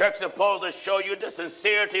 Church is supposed to show you the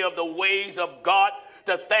sincerity of the ways of God,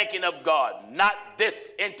 the thinking of God, not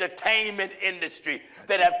this entertainment industry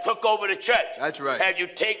that have took over the church. That's right. Have you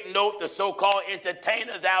taken note the so-called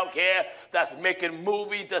entertainers out here that's making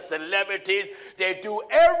movies, the celebrities, they do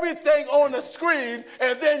everything on the screen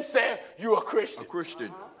and then say, you're a Christian. A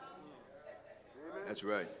Christian. That's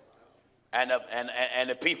right. And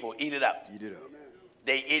the people eat it up. Eat it up.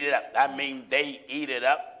 They eat it up. I mean, they eat it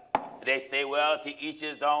up. They say, well, to each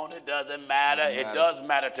his own, it doesn't matter. It does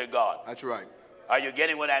matter to God. That's right. Are you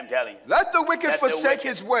getting what I'm telling you? Let the wicked forsake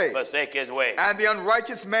his way. Forsake his way. And the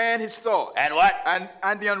unrighteous man his thoughts. And what?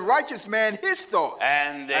 And the unrighteous man his thoughts.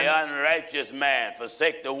 And the unrighteous man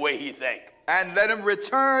forsake the way he think. And let him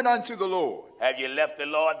return unto the Lord. Have you left the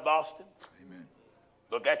Lord, Boston? Amen.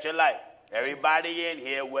 Look at your life. Everybody in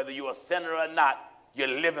here, whether you're a sinner or not, you're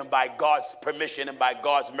living by God's permission and by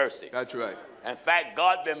God's mercy. That's right. In fact,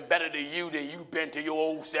 God been better to you than you've been to your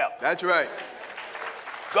old self. That's right.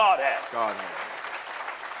 God has. God has.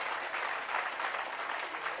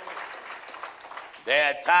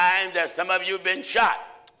 There are times that some of you have been shot.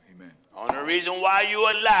 Amen. Only reason why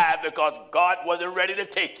you're alive because God wasn't ready to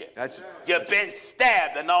take you. You've been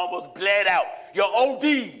stabbed and almost bled out. You're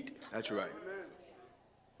OD'd. That's right.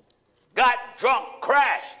 Got drunk,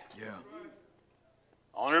 crashed. Yeah.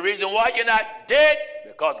 Only reason why you're not dead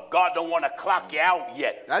because God don't want to clock you out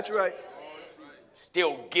yet. That's right.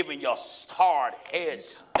 Still giving your hard-headed,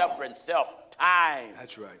 stubborn self time.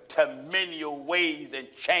 That's right. To mend your ways and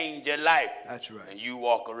change your life. That's right. And you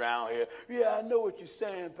walk around here, yeah, I know what you're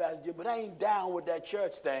saying, Pastor Jim, but I ain't down with that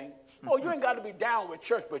church thing. Oh, you ain't got to be down with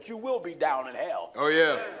church, but you will be down in hell. Oh,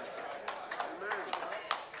 yeah.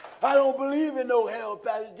 I don't believe in no hell,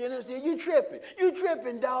 Pastor Jennings. You tripping. You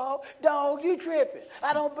tripping, dog. Dog, you tripping.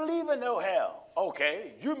 I don't believe in no hell.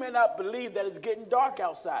 Okay, you may not believe that it's getting dark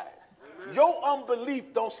outside. Your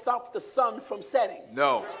unbelief don't stop the sun from setting.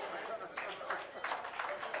 No.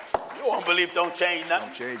 Your unbelief don't change nothing.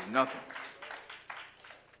 Don't change nothing.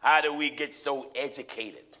 How do we get so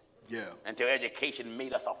educated? Yeah. Until education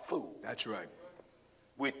made us a fool. That's right.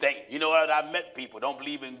 We think, you know what, I met people don't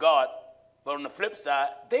believe in God, but on the flip side,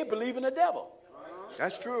 they believe in the devil.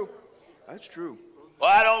 That's true. That's true. Well,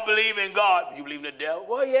 I don't believe in God. You believe in the devil?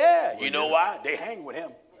 Well, yeah. You know why? They hang with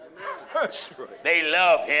him. That's right. They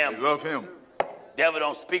love him. They love him. Devil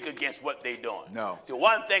don't speak against what they're doing. No. See,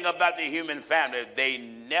 one thing about the human family, they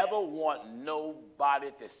never want nobody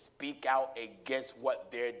to speak out against what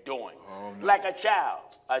they're doing. Oh, no. Like a child.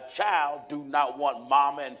 A child do not want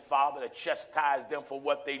mama and father to chastise them for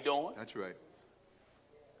what they're doing. That's right.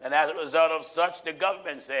 And as a result of such, the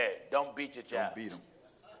government said, don't beat your child. Don't beat them.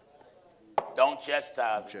 Don't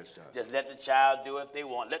chastise them. Just let the child do what they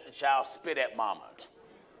want. Let the child spit at mama.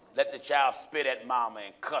 Let the child spit at mama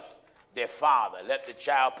and cuss their father. Let the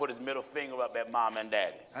child put his middle finger up at mama and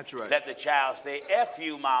daddy. That's right. Let the child say, F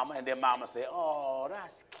you, mama, and then mama say, oh,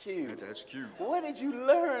 that's cute. That's cute. Where did you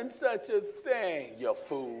learn such a thing, you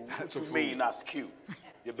fool? That's what a you mean that's cute?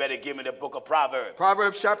 You better give me the book of Proverbs.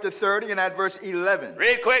 Proverbs chapter 30 and at verse 11.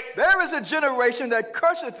 Real quick. There is a generation that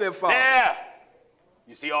curseth their father. There.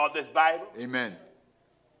 You see all this Bible? Amen.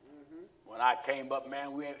 When I came up,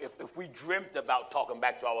 man, if we dreamt about talking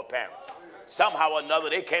back to our parents, somehow or another,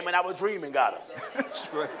 they came in our dream and got us. That's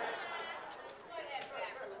right.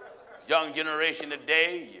 Young generation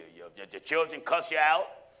today, your children cuss you out.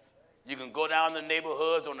 You can go down the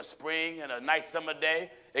neighborhoods on a spring and a nice summer day.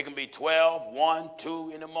 It can be 12, 1,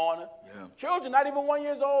 2 in the morning. Yeah. Children, not even 1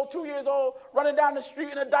 year old, 2 years old, running down the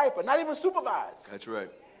street in a diaper, not even supervised. That's right.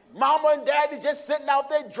 Mama and daddy just sitting out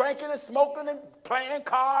there drinking and smoking and playing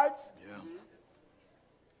cards. Yeah.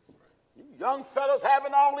 Young fellas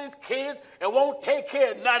having all these kids and won't take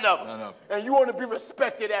care of none of them. None of them. And you want to be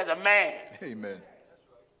respected as a man. Amen.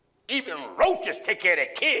 Even roaches take care of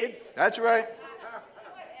their kids. That's right.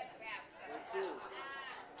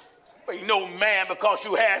 But you know man because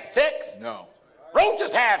you had sex? No.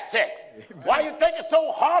 Roaches have sex. Amen. Why you think it's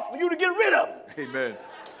so hard for you to get rid of them? Amen.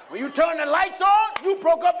 When you turn the lights on, you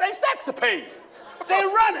broke up their sex appeal. They're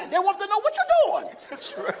running. They want to know what you're doing.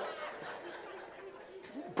 That's right.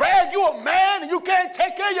 Brad, you a man and you can't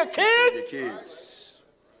take care of your kids? Your kids.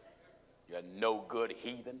 You're no good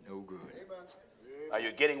heathen. No good. Are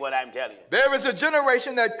you getting what I'm telling you? There is a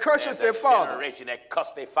generation that curseth their father. Generation that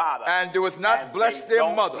cuss their father. And doeth not bless their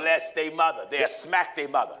mother. Bless their mother. They'll smack their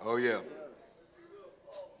mother. Oh, yeah.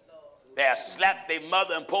 They'll slap their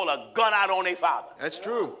mother and pull a gun out on their father. That's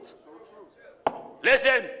true.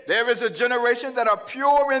 Listen. There is a generation that are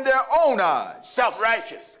pure in their own eyes.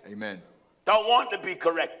 Self-righteous. Amen. Don't want to be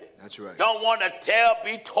corrected. That's right. Don't want to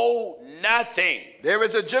be told nothing. There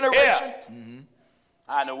is a generation.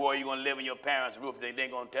 I know where you're going to live in your parents' roof. They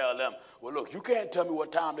ain't going to tell them, well, look, you can't tell me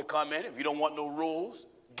what time to come in if you don't want no rules.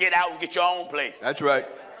 Get out and get your own place. That's right.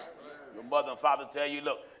 Your mother and father tell you,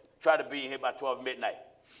 look, try to be in here by 12 midnight.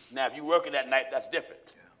 Now, if you're working that night, that's different.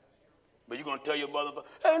 Yeah. But you're going to tell your mother,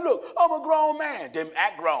 hey, look, I'm a grown man. Then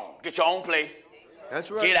act grown. Get your own place.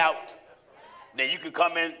 That's right. Get out. Then you can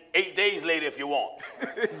come in 8 days later if you want.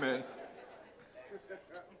 Amen.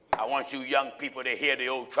 I want you young people to hear the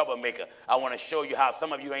old troublemaker. I want to show you how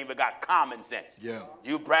some of you ain't even got common sense. Yeah.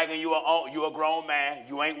 You bragging you a grown man.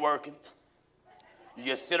 You ain't working. You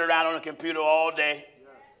just sit around on the computer all day.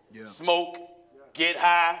 Yeah. Smoke, get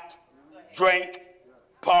high, drink,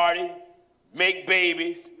 party, make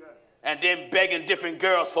babies, and then begging different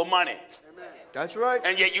girls for money. That's right.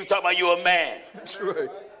 And yet you talk about you a man. That's right.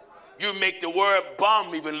 You make the word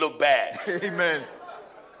bum even look bad. Amen.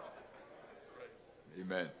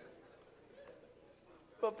 Amen.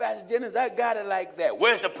 But Pastor Jennings, I got it like that.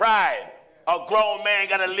 Where's the pride? A grown man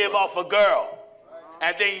got to live off a girl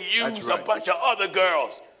and then use a bunch of other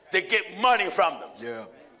girls to get money from them. Yeah.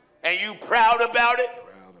 And you proud about it?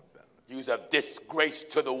 Proud about it. You's a disgrace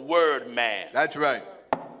to the word man. That's right.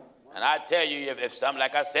 And I tell you, if some,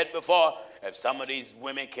 like I said before, if some of these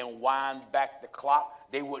women can wind back the clock,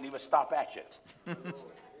 they wouldn't even stop at you.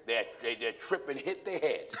 They're trip and hit their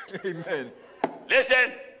head. Amen.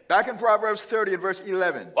 Listen. Back in Proverbs 30 and verse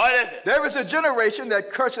 11. What is it? There is a generation that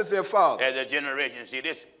curseth their father. There's a generation. See,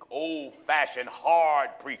 this old-fashioned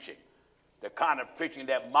hard preaching, the kind of preaching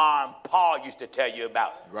that Ma and Pa used to tell you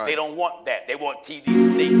about. Right. They don't want that. They want T.D.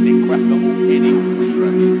 Snakes and Creflo Penny. That's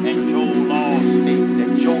right. And Joel Osteen, the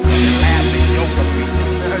joke, the laughing joker preacher.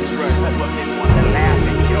 That's right. That's what they want, the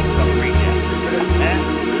laughing joker preacher.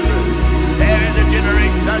 There is a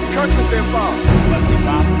generation that curseth their father. Bless their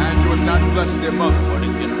father. And doeth not bless their mother. Or the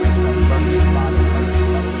generation of burn their father, burn their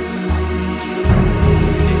mother.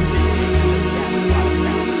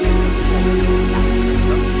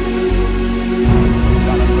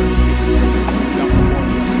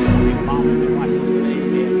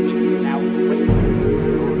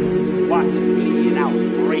 Watching bleeding out,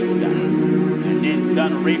 raped her, and then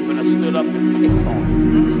done raping her, stood up and pissed on her.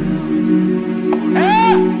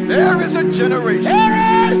 There is a generation.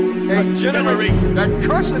 There is a generation that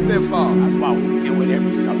curseth their father. That's why we deal with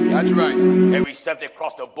every subject. That's right. Every subject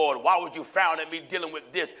across the board. Why would you frown at me dealing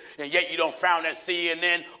with this, and yet you don't frown at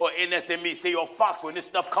CNN or MSNBC or Fox when this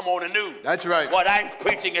stuff come on the news? That's right. What I'm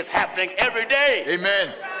preaching is happening every day.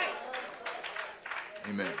 Amen.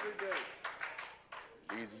 Amen.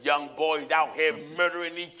 These young boys out here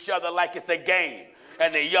murdering each other like it's a game.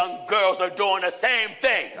 And the young girls are doing the same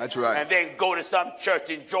thing. That's right. And then go to some church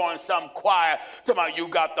and join some choir. Talking about you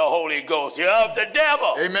got the Holy Ghost. You're of the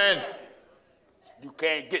devil. Amen. You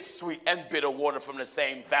can't get sweet and bitter water from the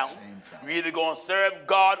same fountain. You're either going to serve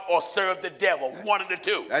God or serve the devil. One of the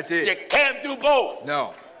two. That's it. You can't do both.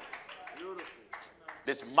 No.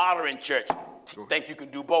 This modern church think you can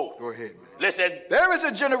do both. Go ahead, man. Listen. There is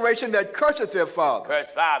a generation that curseth their father.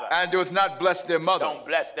 Curse father. And doeth not bless their mother. Don't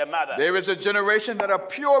bless their mother. There is a generation that are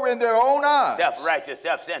pure in their own eyes. Self-righteous,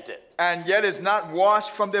 self-centered. And yet is not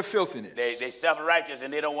washed from their filthiness. They self-righteous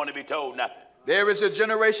and they don't want to be told nothing. There is a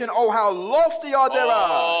generation, oh, how lofty are their eyes.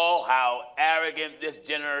 Oh, how arrogant this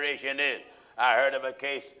generation is. I heard of a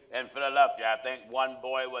case in Philadelphia. I think one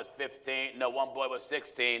boy was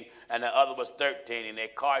 16, and the other was 13, and they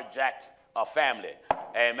carjacked a family.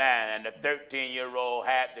 Amen. And the 13-year-old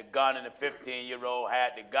had the gun, and the 15-year-old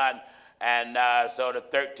had the gun. And so the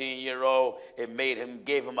 13-year-old,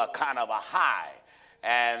 gave him a kind of a high,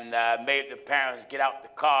 and made the parents get out the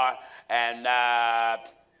car and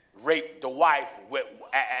raped the wife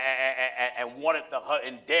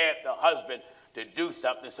and dared the husband to do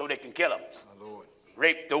something so they can kill him. My Lord.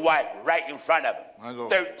 Raped the wife right in front of him. My Lord.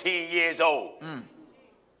 13 years old. My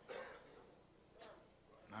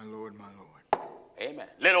Lord, my Lord. Amen.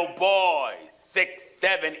 Little boys, 6,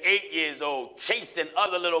 7, 8 years old, chasing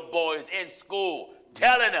other little boys in school,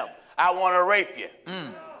 telling them, I want to rape you.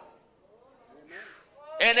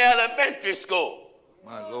 In elementary school.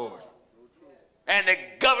 My Lord. And the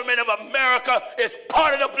government of America is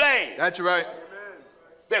part of the blame. That's right.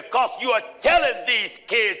 Because you are telling these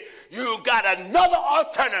kids you got another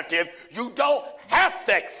alternative. You don't have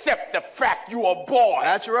to accept the fact you a boy.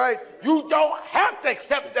 That's right. You don't have to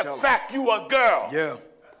accept the fact you a girl. Yeah.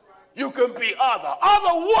 You can be other.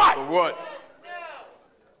 Other what? Other what?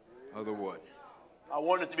 Other what? I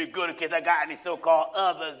want us to be good in case I got any so-called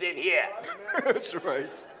others in here. That's right.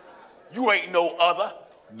 You ain't no other.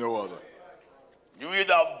 No other. You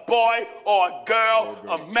either a boy or a girl,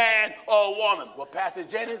 a man or a woman. Well, Pastor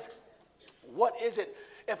Jennings, what is it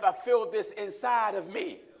if I feel this inside of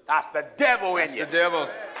me? That's the devil in you. That's the devil.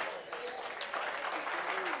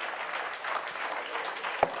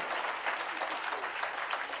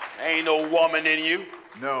 Ain't no woman in you.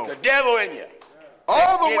 No. The devil in you.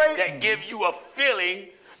 All the way. That give you a feeling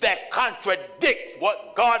that contradicts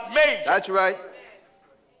what God made you. That's right.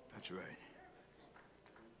 That's right.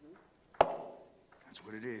 That's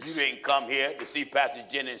what it is. You didn't come here to see Pastor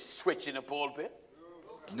Jennings switch in the pulpit.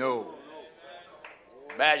 No.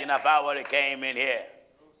 Imagine if I would have came in here,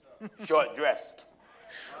 short dress,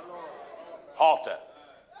 halter,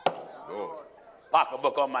 Lord.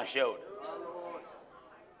 pocketbook on my shoulder.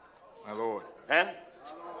 My Lord. Huh?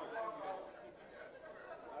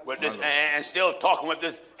 With this, and still talking with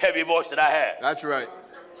this heavy voice that I have. That's right.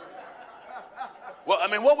 Well, I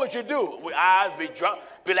mean, what would you do? Would eyes be drunk,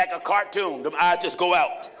 be like a cartoon? Them eyes just go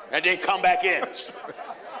out and then come back in.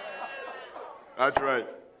 That's right.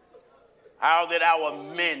 How did our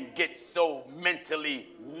men get so mentally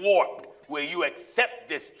warped where you accept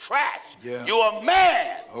this trash? Yeah. You're a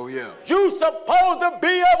man. Oh, yeah. You supposed to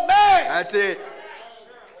be a man. That's it.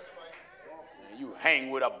 You hang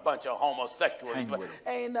with a bunch of homosexuals.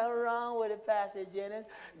 Ain't nothing wrong with it, Pastor Jennings.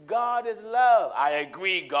 God is love. I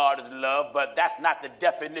agree God is love, but that's not the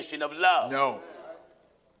definition of love. No.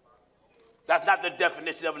 That's not the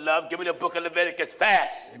definition of love. Give me the book of Leviticus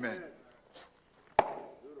fast. Amen.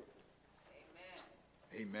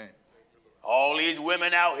 Amen. All these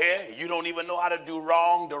women out here, you don't even know how to do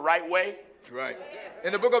wrong the right way. That's right.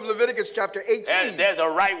 In the book of Leviticus chapter 18. There's a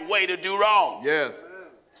right way to do wrong. Yeah.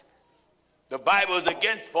 The Bible is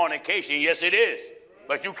against fornication. Yes, it is.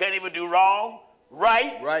 But you can't even do wrong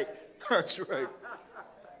right. Right. That's right.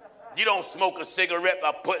 You don't smoke a cigarette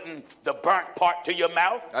by putting the burnt part to your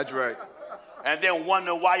mouth. That's right. And then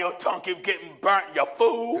wonder why your tongue keeps getting burnt, you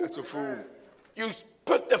fool. That's a fool. You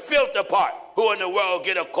put the filter part. Who in the world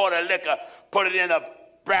get a quart of liquor, put it in a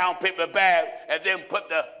brown paper bag, and then put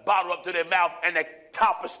the bottle up to their mouth and the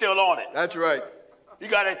top is still on it? That's right. You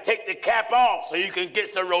got to take the cap off so you can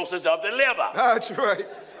get cirrhosis of the liver. That's right.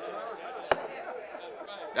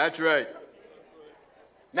 That's right.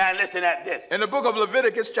 Now listen at this. In the book of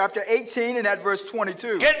Leviticus chapter 18 and at verse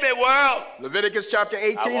 22. Get me, world. Leviticus chapter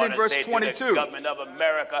 18 and verse 22. To the government of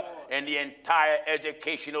America and the entire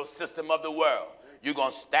educational system of the world, you're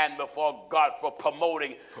going to stand before God for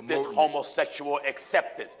promoting this homosexual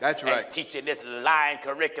acceptance. That's right. And teaching this lying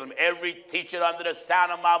curriculum. Every teacher under the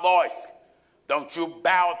sound of my voice, don't you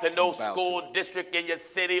bow to no school district in your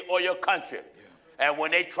city or your country. Yeah. And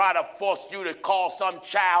when they try to force you to call some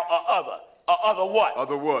child other what?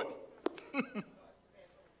 Other what?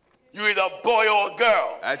 You either a boy or a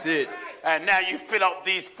girl. That's it. And now you fill out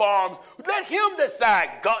these forms. Let him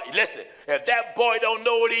decide. God, listen, if that boy don't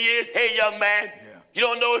know what he is, hey, young man, you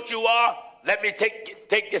don't know what you are, let me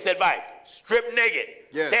take this advice. Strip naked.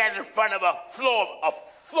 Yeah. Stand in front of a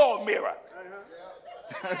floor mirror.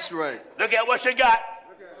 That's right. Look at what you got.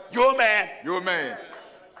 You're a man. You're a man.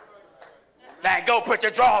 Now go put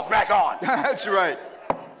your drawers back on. That's right.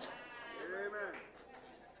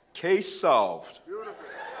 Case solved.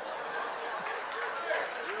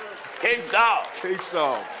 Case solved. Case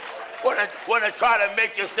solved. Want to try to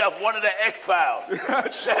make yourself one of the X-Files.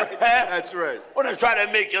 That's right. That's right. Want to try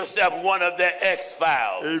to make yourself one of the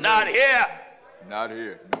X-Files. Not here. Not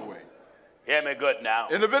here. No way. Hear me good now.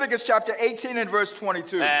 In Leviticus chapter 18 and verse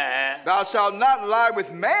 22, thou shalt not lie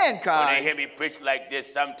with mankind. When they hear me preach like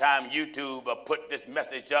this, sometime YouTube will put this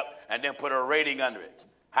message up and then put a rating under it.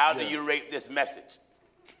 How do you rate this message?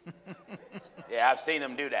 Yeah, I've seen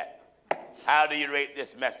them do that. How do you rate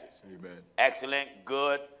this message? Amen. Excellent,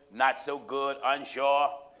 good, not so good, unsure.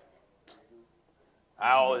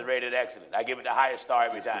 I always rate it excellent. I give it the highest star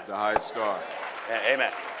every time. The highest star.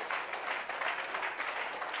 Amen.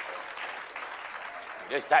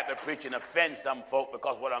 This type of preaching offends some folk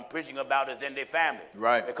because what I'm preaching about is in their family.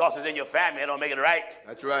 Right. Because it's in your family, it don't make it right.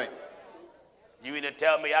 That's right. You mean to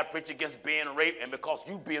tell me I preach against being raped, and because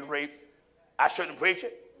you being raped, I shouldn't preach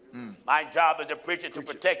it? My job as a preacher to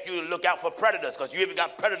protect you and look out for predators, because you even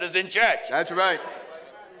got predators in church. That's right.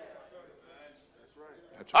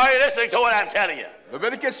 Are you listening to what I'm telling you?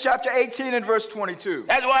 Leviticus chapter 18 and verse 22.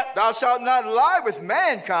 That's what? Thou shalt not lie with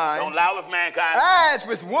mankind. Don't lie with mankind. As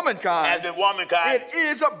with womankind. As with womankind. It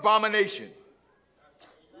is abomination.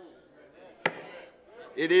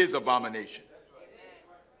 It is abomination.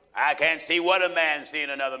 I can't see what a man see in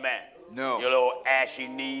another man. No. Your little ashy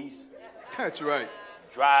knees. That's right.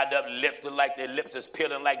 Dried up lips look like their lips is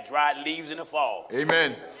peeling like dried leaves in the fall.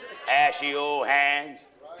 Amen. Ashy old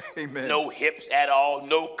hands. Amen. No hips at all,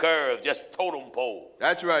 no curves, just totem pole.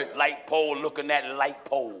 That's right. Light pole looking at light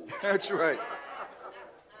pole. That's right.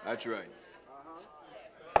 That's right.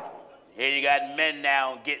 Here you got men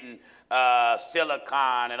now getting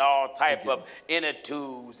silicone and all type of inner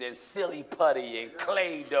tubes and silly putty and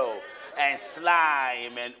clay dough and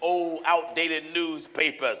slime and old outdated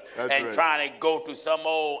newspapers. That's and right. trying to go to some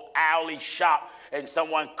old alley shop and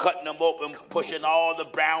someone cutting them open, pushing all the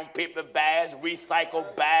brown paper bags,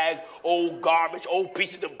 recycled bags, old garbage, old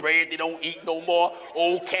pieces of bread they don't eat no more,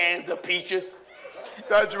 old cans of peaches.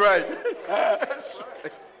 That's right. That's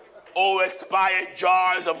right. Old expired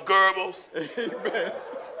jars of Goebbels. Amen.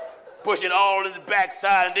 Pushing all in the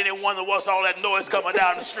backside, and then they wonder what's all that noise coming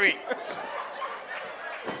down the street.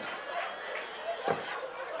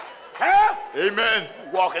 Huh? Amen.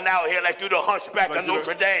 Walking out here like you the hunchback of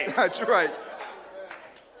Notre Dame. That's right.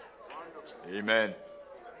 Amen.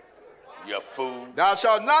 You fool. Thou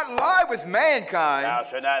shalt not lie with mankind. Thou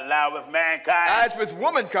shalt not lie with mankind. As with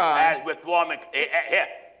womankind. As with woman. Here.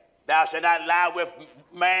 Thou shalt not lie with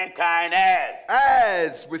mankind as.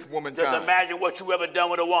 As with womankind. Just imagine what you ever done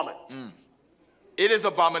with a woman. It is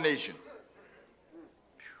abomination.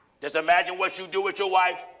 Just imagine what you do with your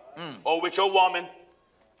wife or with your woman.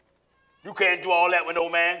 You can't do all that with no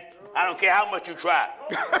man. I don't care how much you try.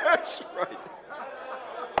 That's right.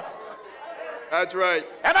 That's right.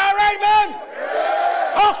 Am I right, man?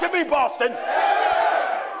 Yeah. Talk to me, Boston.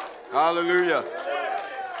 Yeah. Hallelujah.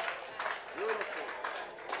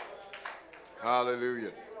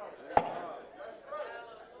 Hallelujah.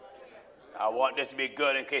 I want this to be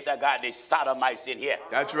good in case I got these sodomites in here.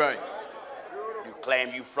 That's right. You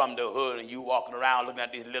claim you from the hood and you walking around looking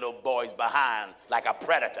at these little boys behind like a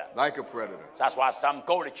predator. Like a predator. That's why some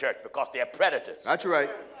go to church, because they're predators. That's right.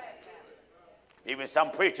 Even some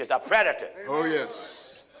preachers are predators. Oh,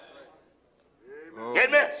 yes. Oh, Get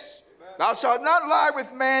me? yes. Thou shalt not lie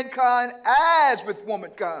with mankind as with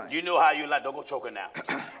womankind. You know how you lie. Don't go choking now.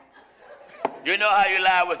 You know how you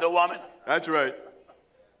lie with a woman? That's right.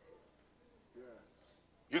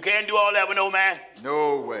 You can't do all that with no man?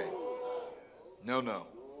 No way. No.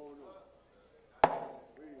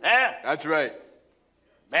 Huh? That's right.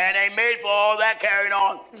 Man ain't made for all that carrying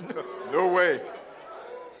on. No way.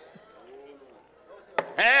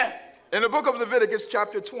 Huh? In the book of Leviticus,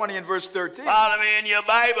 chapter 20 and verse 13. Follow me in your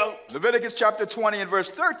Bible. Leviticus chapter 20 and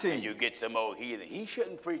verse 13. You get some old heathen. He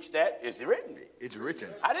shouldn't preach that. It's written. It's written.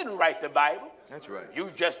 I didn't write the Bible. That's right.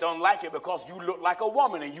 You just don't like it because you look like a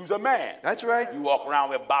woman and you's a man. That's right. You walk around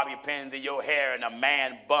with bobby pins in your hair and a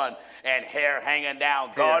man bun and hair hanging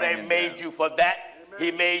down. God ain't made you for that. Amen.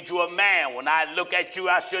 He made you a man. When I look at you,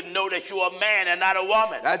 I should know that you're a man and not a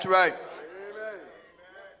woman. That's right. Amen.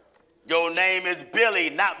 Your name is Billy,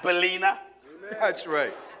 not Belina. That's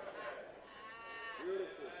right.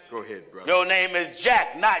 Go ahead, brother. Your name is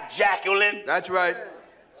Jack, not Jacqueline. That's right.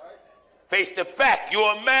 Face the fact,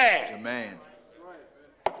 you're a man. You're a man.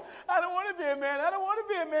 I don't want to be a man. I don't want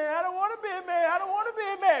to be a man. I don't want to be a man. I don't want to be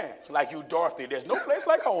a man. Like you, Dorothy. There's no place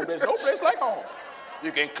like home. There's no place like home.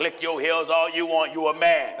 You can click your heels all you want. You're a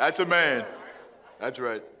man. That's a man. That's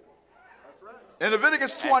right. In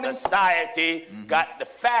Leviticus 20. And society got the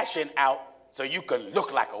fashion out so you can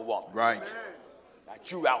look like a woman. Right. Like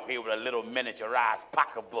you out here with a little miniaturized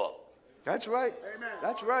pocketbook. That's right. Amen.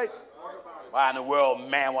 That's right. Why in the world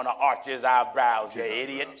man want to arch his eyebrows, you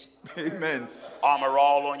idiot? Amen. Armor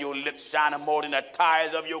all on your lips shining more than the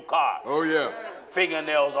tires of your car. Oh, yeah.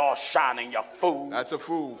 Fingernails all shining, you fool. That's a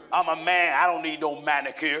fool. I'm a man. I don't need no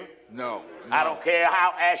manicure. No. I don't care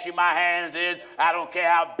how ashy my hands is. I don't care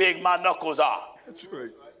how big my knuckles are. That's right.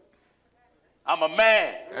 I'm a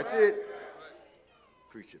man. That's it.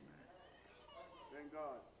 Preach it, man. Thank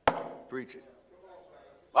God. Preach it.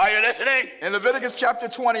 Are you listening? In Leviticus chapter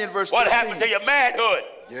 20 and verse 13. What happened to your manhood?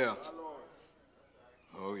 Yeah.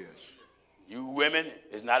 Oh, yes. You women,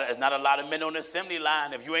 it's not a lot of men on the assembly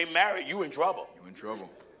line. If you ain't married, you in trouble. You in trouble.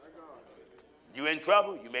 You in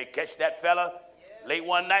trouble. You may catch that fella late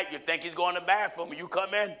one night. You think he's going to the bathroom, and you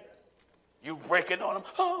come in. You breaking on him.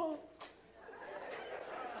 Oh.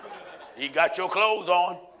 He got your clothes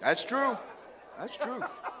on. That's true. That's true.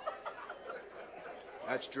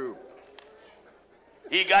 That's true.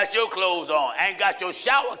 He got your clothes on and got your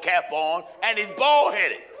shower cap on, and he's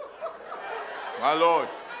bald-headed. My Lord.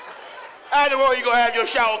 How in the world you gonna have your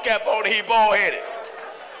shower cap on and he bald-headed?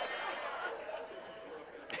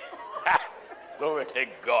 Glory to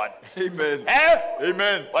God. Amen. Eh?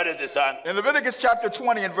 Amen. What is it, son? In Leviticus chapter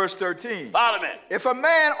 20 and verse 13. Follow me. If a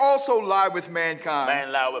man also lie with mankind,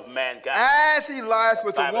 Man lie with mankind. as he lieth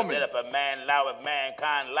with a Bible woman, said if a man lie with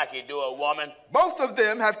mankind like he do a woman. both of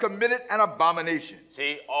them have committed an abomination.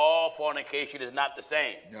 See, all fornication is not the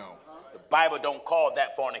same. No. The Bible don't call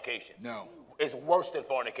that fornication. No. It's worse than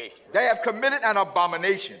fornication. They have committed an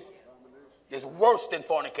abomination. It's worse than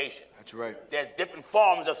fornication. That's right. There's different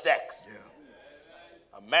forms of sex. Yeah.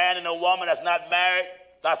 A man and a woman that's not married,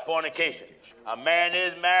 that's fornication. A man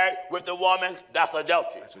is married with a woman, that's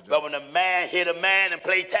adultery. That's adultery. But when a man hit a man and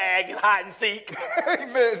play tag and hide and seek,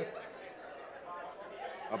 Amen.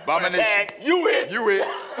 Abomination. tag, you in. You in.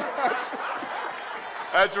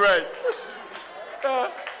 That's right.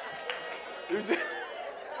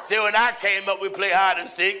 See, when I came up, we play hide and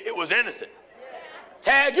seek, it was innocent.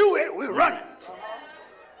 Tag, you in, we running.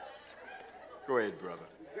 Go ahead, brother.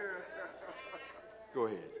 Go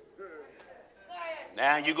ahead.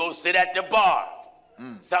 Now you go sit at the bar.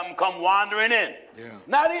 Something come wandering in. Yeah.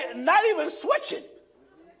 Not even switching.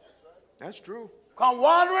 That's true. Come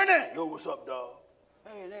wandering in. Yo, what's up, dog?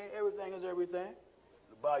 Hey, everything is everything.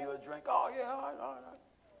 To buy you a drink. Oh, yeah, all right.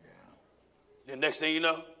 Yeah. The next thing you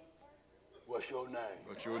know, what's your name?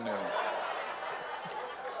 What's your name?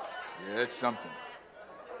 Yeah, that's something.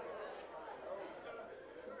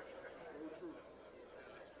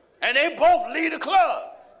 And they both leave the club.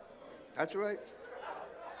 That's right.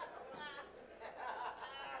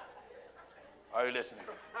 Are you listening?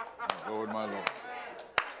 My Lord, my Lord.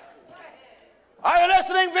 Are you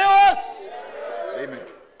listening, viewers? Amen.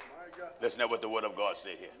 Listen to what the Word of God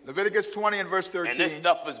said here. Leviticus 20 and verse 13. And this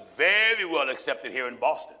stuff is very well accepted here in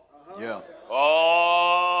Boston. Yeah.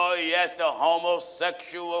 Oh, yes, the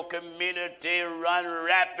homosexual community run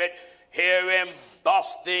rapid. Here in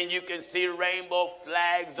Boston, you can see rainbow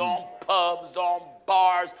flags on pubs, on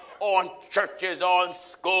bars, on churches, on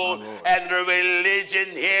schools, and the religion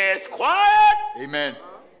here is quiet. Amen.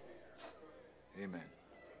 Amen.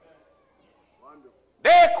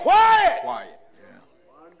 They're quiet. Quiet.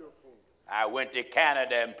 Yeah. Wonderful. I went to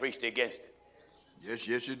Canada and preached against it. Yes,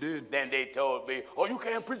 you did. Then they told me, oh, you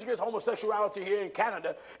can't preach against homosexuality here in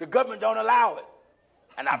Canada. The government don't allow it.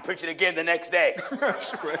 And I preached it again the next day.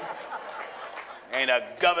 That's right. Ain't a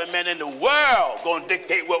government in the world gonna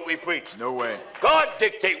dictate what we preach. No way. God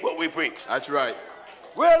dictate what we preach. That's right.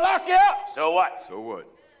 We'll lock you up. So what? So what?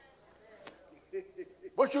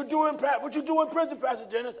 What you do in prison, Pastor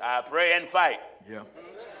Jennings? I pray and fight. Yeah.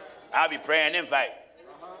 I'll be praying and fight.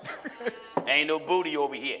 Ain't no booty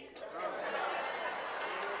over here.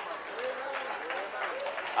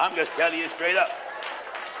 I'm just telling you straight up.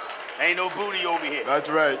 Ain't no booty over here. That's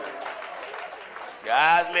right. Your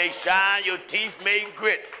eyes may shine, your teeth may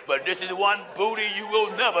grit, but this is one booty you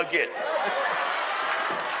will never get.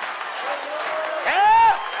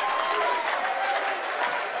 Yeah.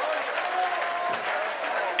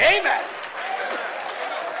 Amen.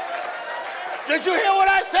 Did you hear what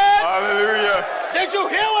I said? Hallelujah. Did you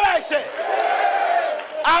hear what I said?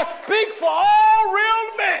 I speak for all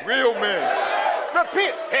real men. Real men.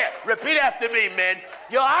 Repeat after me, men.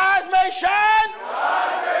 Your eyes may shine.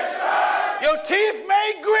 Your teeth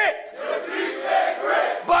may grit.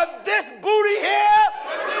 But this booty here,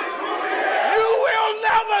 you will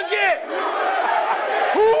never get.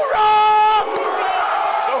 Hoorah!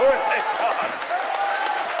 Glory to God.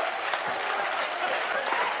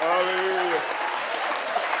 Hallelujah.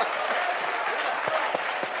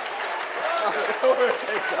 Glory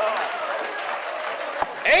to God.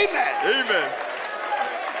 Amen. Amen.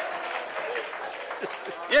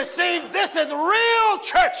 You see, this is real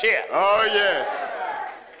church here. Oh, yes.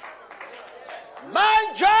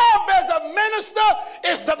 My job as a minister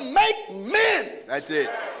is to make men. That's it.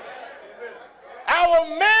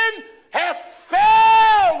 Our men have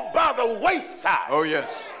fell by the wayside. Oh,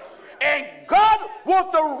 yes. And God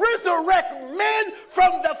wants to resurrect men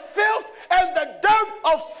from the filth and the dirt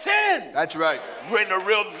of sin. That's right. You ain't a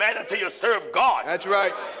real man until you serve God. That's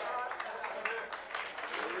right.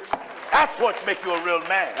 That's what makes you a real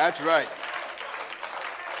man. That's right.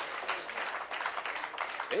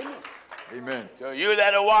 Amen. Amen. So you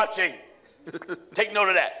that are watching, take note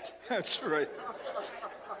of that. That's right.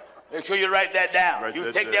 Make sure you write that down. Write you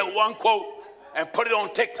that take down. that one quote and put it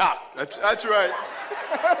on TikTok. That's right.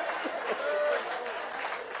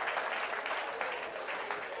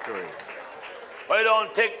 Go ahead. Put it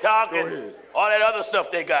on TikTok and ahead. all that other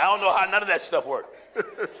stuff they got. I don't know how none of that stuff works.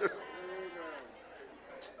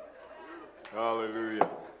 Hallelujah.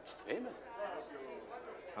 Amen.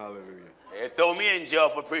 Hallelujah. They throw me in jail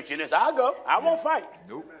for preaching this. I'll go. I won't fight.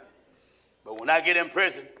 Nope. But when I get in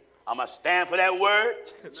prison, I'm going to stand for that word.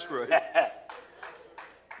 That's right.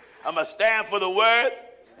 I'm going to stand for the word.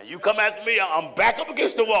 And you come after me, I'm back up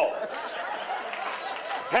against the wall.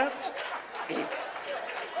 Huh?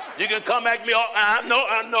 You can come at me, no.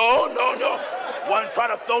 One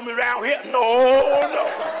trying to throw me around here, no.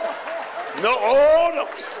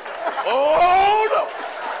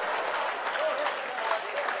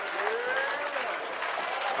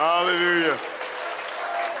 Hallelujah.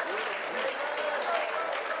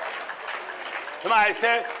 Somebody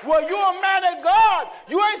said, well, you're a man of God.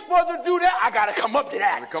 You ain't supposed to do that. I got to come up to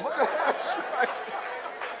that. Come on. That's right.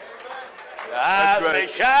 Your eyes right. may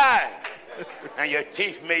shine and your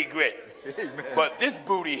teeth may grit. Amen. But this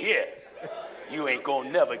booty here, you ain't going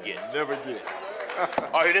to never get. Never get.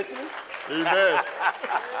 Are you listening? Amen.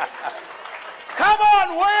 Come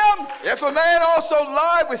on, Williams. If a man also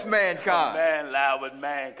lie with mankind, Man lie with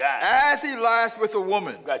mankind. as he lieth with a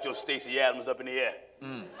woman. Got your Stacey Adams up in the air.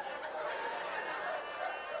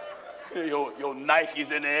 Your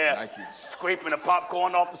Nikes in the air. Nikes. Scraping the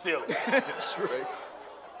popcorn off the ceiling. That's right.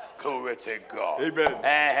 Glory to God. Amen.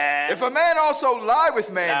 Uh-huh. If a man also lie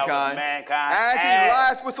with mankind, mankind, as he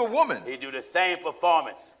lieth with a woman, he do the same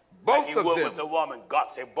performance. Both like he of would them with the woman. God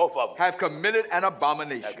said both of them have committed an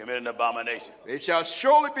abomination. have committed an abomination. They shall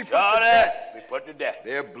surely be put to Surely death. be put to death.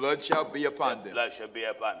 Their blood shall be upon them. Blood shall be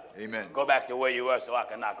upon them. Amen. Go back to where you were so I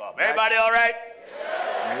can knock off. Everybody all right?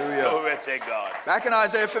 Hallelujah. Glory to God. Back in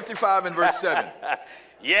Isaiah 55 and verse 7.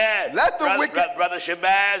 Yes. Let the wicked- Brother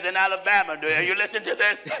Shabazz in Alabama, do you listen to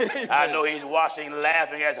this? I know he's watching,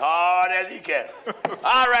 laughing as hard as he can.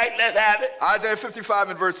 All right, let's have it. Isaiah 55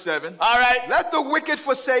 and verse 7. All right. Let the wicked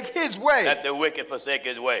forsake his way, Let the wicked forsake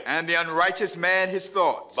his way. and the unrighteous man his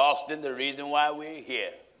thoughts. Boston, the reason why we're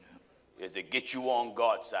here is to get you on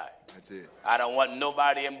God's side. That's it. I don't want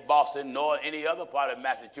nobody in Boston nor any other part of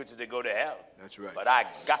Massachusetts to go to hell. That's right. But I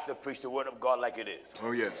got to preach the word of God like it is.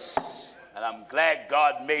 Oh, yes. And I'm glad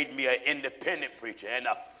God made me an independent preacher and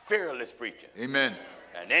a fearless preacher. Amen.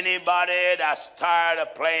 And anybody that's tired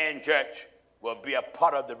of playing church will be a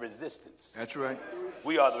part of the resistance. That's right.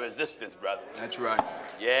 We are the resistance, brother. That's right.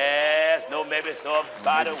 Yes, no maybe so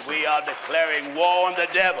about it. We are declaring war on the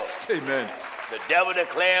devil. Amen. The devil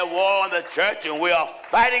declared war on the church, and we are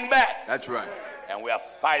fighting back. That's right. And we are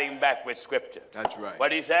fighting back with Scripture. That's right.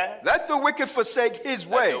 What he said? Let the wicked forsake his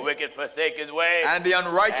Let way, the wicked forsake his way, and the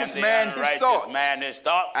unrighteous and the man unrighteous his thoughts, man his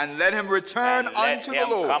thoughts, and let him return and let unto him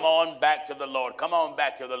the Lord. come on back to the Lord. Come on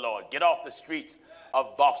back to the Lord. Get off the streets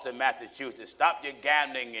of Boston, Massachusetts. Stop your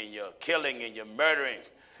gambling and your killing and your murdering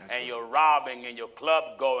and your robbing and your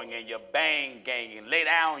club going and your bang gang, and lay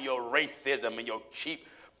down your racism and your cheap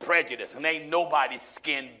prejudice. And ain't nobody's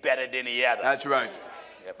skin better than the other. That's right.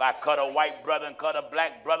 If I cut a white brother and cut a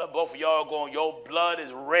black brother, both of y'all going, your blood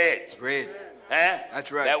is red. Red. Huh?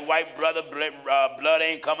 That's right. That white brother blood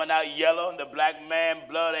ain't coming out yellow, and the black man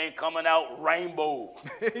blood ain't coming out rainbow.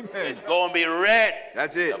 Amen. It's going to be red.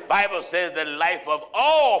 That's it. The Bible says the life of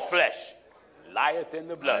all flesh lieth in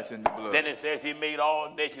the blood. Lieth in the blood. Then it says he made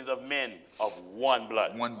all nations of men of one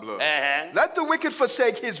blood. One blood. Uh-huh. Let the wicked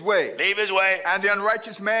forsake his way, Leave his way. and the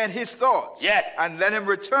unrighteous man his thoughts. Yes. And let him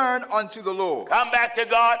return unto the Lord, Come back to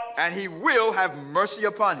God. and he will have mercy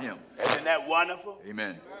upon him. Isn't that wonderful?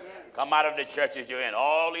 Amen. Come out of the churches you're in.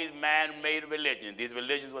 All these man-made religions. These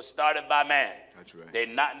religions were started by man. That's right. They're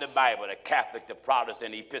not in the Bible. The Catholic, the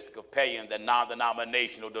Protestant, the Episcopalian, the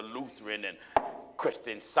non-denominational, the Lutheran, and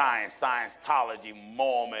Christian Science, Scientology,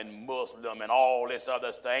 Mormon, Muslim, and all this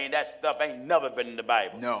other stuff. That stuff ain't never been in the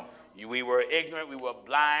Bible. No. We were ignorant, we were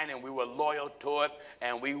blind, and we were loyal to it,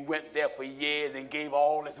 and we went there for years and gave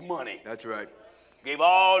all this money. That's right. Gave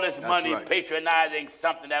all this money right. patronizing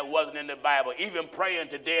something that wasn't in the Bible, even praying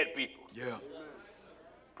to dead people. Yeah.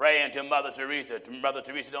 Praying to Mother Teresa. Mother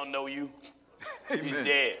Teresa don't know you. Amen. She's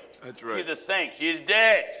dead. That's right. She's a saint. She's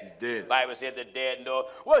dead. She's dead. The Bible said the dead know.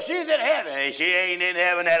 Well, she's in heaven, and she ain't in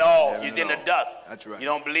heaven at all. She's in the dust. That's right. You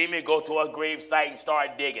don't believe me? Go to her grave site and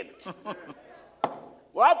start digging.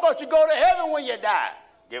 Well, I thought you go to heaven when you die.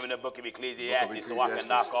 Give me the book of Ecclesiastes so I can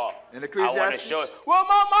knock off. In Ecclesiastes? I want to show it. Well,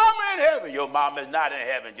 my mama in heaven. Your mama's not in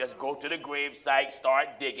heaven. Just go to the grave site, start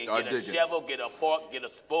digging. Get a shovel, get a fork, get a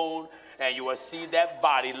spoon, and you will see that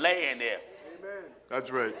body laying there. Amen.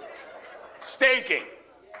 That's right. Stinking.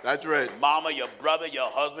 That's right. Mama, your brother, your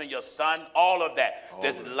husband, your son, all of that.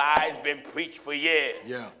 This lie's been preached for years.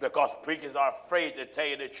 Yeah. Because preachers are afraid to tell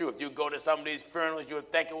you the truth. You go to some of these funerals, you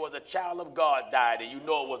would think it was a child of God died, and you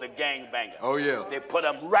know it was a gangbanger. Oh, yeah. They put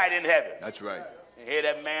him right in heaven. That's right. And here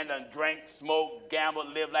that man done drank, smoked, gambled,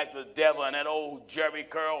 lived like the devil, and that old Jerry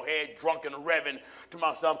curl head drunken reverend to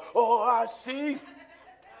myself, oh, I see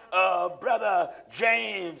Brother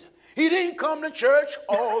James. He didn't come to church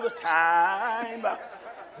all the time.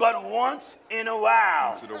 But once in a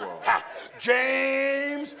while,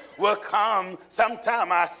 James will come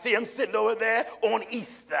sometime. I see him sitting over there on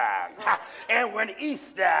Easter. And when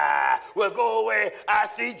Easter will go away, I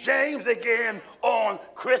see James again on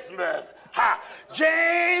Christmas.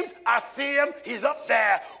 James, I see him. He's up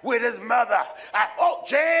there with his mother. Oh,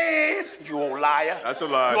 James, you old liar. That's a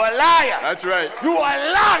lie. You're a liar. That's right. You are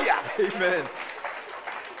a liar. Amen.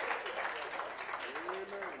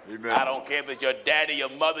 Amen. I don't care if it's your daddy, your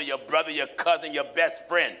mother, your brother, your cousin, your best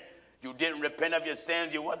friend. You didn't repent of your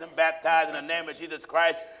sins. You wasn't baptized in the name of Jesus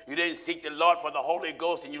Christ. You didn't seek the Lord for the Holy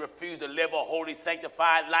Ghost, and you refused to live a holy,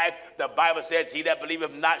 sanctified life. The Bible says, he that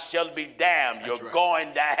believeth not shall be damned. You're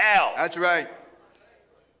going to hell. That's right.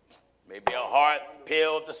 Maybe a hard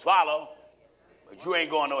pill to swallow, but you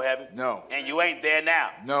ain't going to heaven. No. And you ain't there now.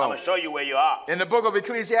 No. I'm going to show you where you are. In the book of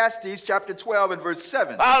Ecclesiastes, chapter 12 and verse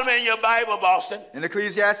 7. Follow me in your Bible, Boston. In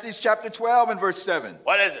Ecclesiastes, chapter 12 and verse 7.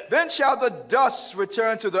 What is it? Then shall the dust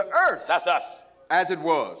return to the earth. That's us. As it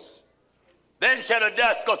was. Then shall the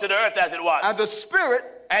dust go to the earth as it was. And the spirit.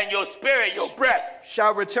 And your spirit, your breath.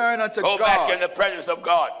 Shall return unto God. Go back in the presence of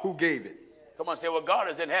God. Who gave it. Someone say, well, God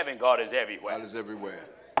is in heaven. God is everywhere. God is everywhere.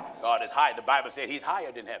 God is high. The Bible said he's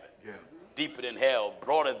higher than heaven. Yeah. Deeper than hell,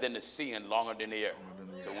 broader than the sea, and longer than the earth.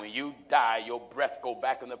 So when you die, your breath go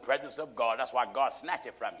back in the presence of God. That's why God snatched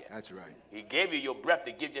it from you. That's right. He gave you your breath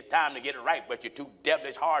to give you time to get it right, but you're too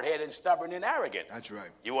devilish, hard-headed, and stubborn, and arrogant. That's right.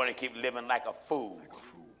 You want to keep living like a fool. Like a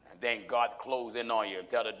fool. And then God close in on you and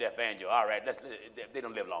tell the deaf angel, all right, they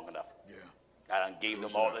don't live long enough. Yeah. I done gave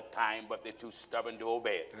them all the time, but they're too stubborn to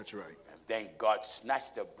obey it. That's right. And then God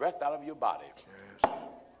snatched the breath out of your body. Yes.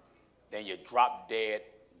 Then you drop dead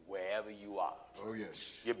wherever you are. Oh,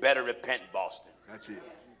 yes. You better repent, Boston. That's it.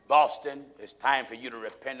 Boston, it's time for you to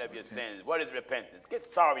repent of your sins. What is repentance? Get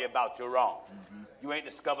sorry about your wrong. You ain't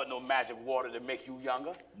discovered no magic water to make you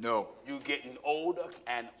younger. No. You getting older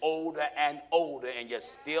and older and older, and you're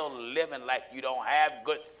still living like you don't have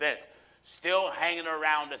good sense. Still hanging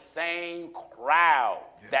around the same crowd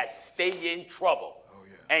that stay in trouble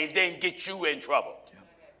and then get you in trouble.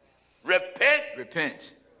 Repent.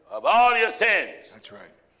 Repent. Of all your sins. That's right.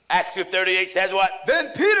 Acts 2:38 says what?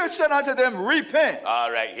 Then Peter said unto them, repent.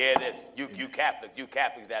 All right, hear this. You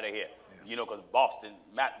Catholics that are here. You know, because Boston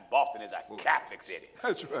is a Catholic city.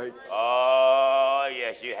 That's right. Oh,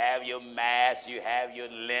 yes, you have your Mass, you have your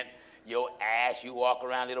Lent, your ash. You walk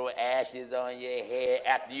around, little ashes on your head.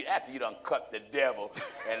 After you done cut the devil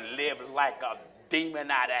and live like a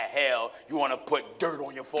demon out of hell, you want to put dirt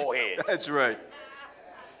on your forehead. That's right.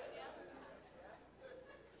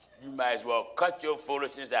 You might as well cut your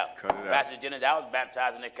foolishness out. Cut it out. Pastor Jennings, I was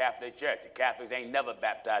baptized in the Catholic Church. The Catholics ain't never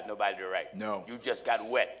baptized nobody to right. No. You just got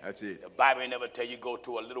wet. That's it. The Bible ain't never tell you go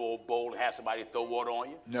to a little old bowl and have somebody throw water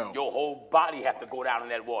on you. No. Your whole body have to go down in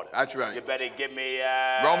that water. That's right. You better give me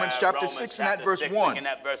Romans chapter 6 and that verse 1. In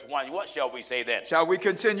that verse 1. What shall we say then? Shall we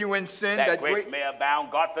continue in sin that grace may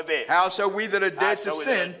abound? God forbid. How shall we that are dead to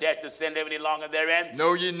sin? Dead to sin live any longer therein?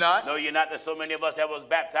 Know ye not? Know ye not that so many of us that was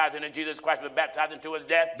baptized into Jesus Christ were baptized into his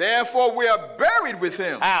death? Therefore we are buried with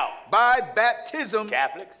him. How? By baptism.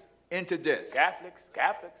 Catholics. Into death. Catholics.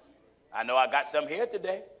 I know I got some here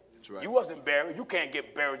today. That's right. You wasn't buried. You can't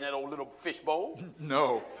get buried in that old little fishbowl.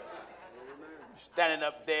 No. Standing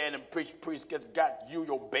up there and the priest gets got you,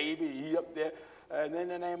 your baby, he up there. And in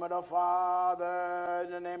the name of the Father,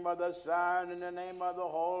 in the name of the Son, in the name of the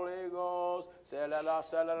Holy Ghost.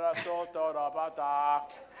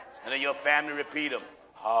 And then your family repeat them.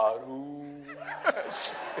 Haru.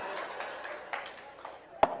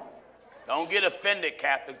 Don't get offended,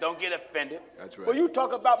 Catholics. Don't get offended. That's right. Well, you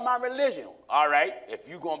talk about my religion. All right. If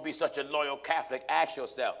you're going to be such a loyal Catholic, ask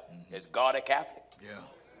yourself, is God a Catholic? Yeah.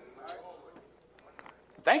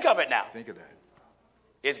 Think of it now. Think of that.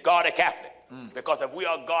 Is God a Catholic? Because if we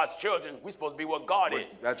are God's children, we're supposed to be what God is.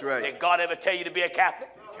 That's right. Did God ever tell you to be a Catholic?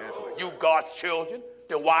 Catholic. You God's children.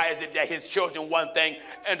 Then why is it that his children one thing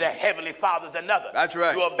and the Heavenly Father's another? That's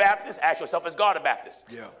right. You're a Baptist, ask yourself, is God a Baptist?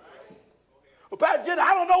 Yeah. Well, Pastor Jenny,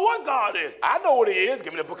 I don't know what God is. I know what he is.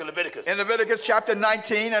 Give me the book of Leviticus. In Leviticus chapter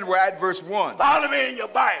 19, and we're at verse 1. Follow me in your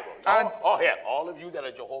Bible. And- Here, all of you that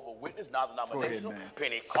are Jehovah's Witness, non-denominational, Go ahead, man.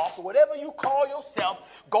 Pentecostal, whatever you call yourself,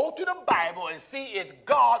 go to the Bible and see is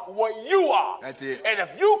God what you are. That's it. And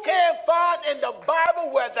if you can't find in the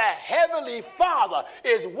Bible where the Heavenly Father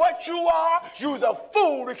is what you are, you's a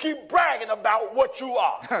fool to keep bragging about what you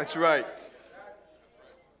are. That's right.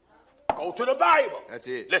 Go to the Bible. That's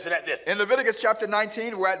it. Listen at this. In Leviticus chapter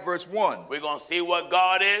 19, we're at verse 1. We're going to see what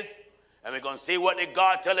God is, and we're going to see what did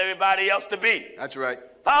God tell everybody else to be. That's right.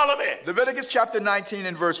 Follow me. Leviticus chapter 19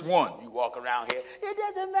 and verse 1. You walk around here, it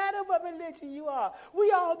doesn't matter what religion you are.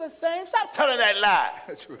 We all the same. Stop telling that lie.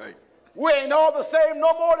 That's right. We ain't all the same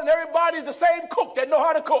no more than everybody's the same cook that know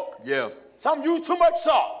how to cook. Yeah. Some use too much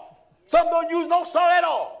salt. Some don't use no salt at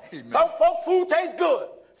all. Amen. Some folk food tastes good.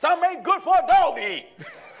 Some ain't good for a dog to eat.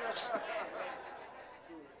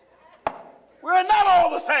 We're not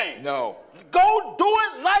all the same. No. Go do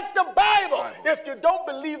it like the Bible. Right. If you don't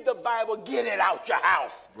believe the Bible, get it out your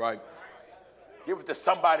house. Right. Give it to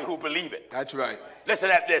somebody who believe it. That's right.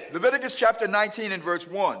 Listen at this. Leviticus chapter 19 and verse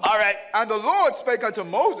 1. All right. And the Lord spake unto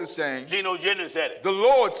Moses, saying, Gino Jennings said it. the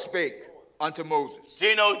Lord spake unto Moses.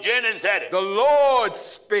 Gino Jennings said it. The Lord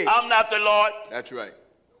spake. I'm not the Lord. That's right.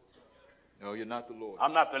 No, you're not the Lord.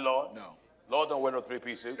 I'm not the Lord. No. Lord don't wear no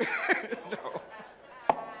three-piece suit. No.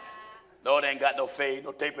 Lord ain't got no fade,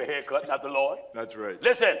 no taper haircut, not the Lord. That's right.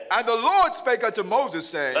 Listen. And the Lord spake unto Moses,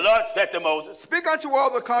 saying, The Lord said to Moses, speak unto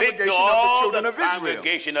all the speak congregation to of the all children the of Israel,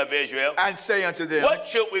 congregation of Israel. and say unto them, What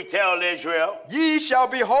should we tell Israel? ye shall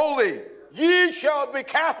be holy, Ye shall be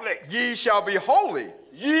Catholics. ye shall be holy,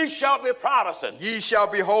 Ye shall be Protestants. ye shall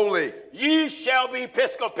be holy, Ye shall be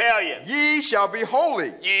Episcopalians. ye shall be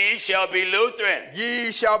holy, Ye shall be Lutheran.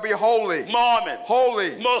 ye shall be holy, Mormon.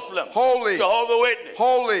 holy, Muslim. holy, Jehovah's Witness.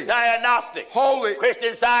 holy, Diagnostic. holy,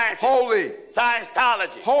 Christian Scientist. holy,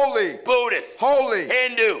 Scientology. holy, Buddhist. holy,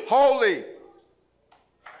 Hindu. holy.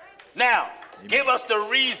 Now, give us the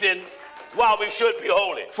reason why we should be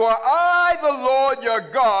holy. For I, the Lord your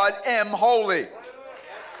God, am holy.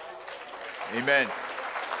 Amen.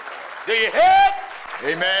 Do you hear it?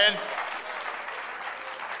 Amen.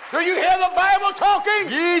 Do you hear the Bible talking?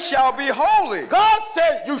 Ye shall be holy. God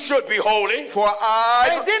says you should be holy. For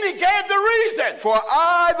And then he gave the reason.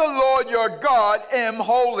 the Lord your God, am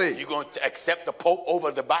holy. You going to accept the Pope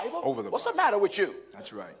over the Bible? Over the What's Bible. the matter with you?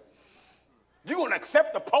 That's right. You going to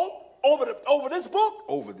accept the Pope over this book?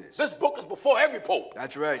 Over this. This book is before every Pope.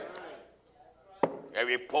 That's right.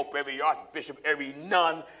 Every Pope, every Archbishop, every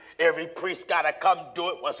nun, every priest got to come do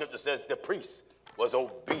it. One scripture says the priest was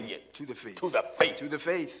obedient To the faith. To the faith. To the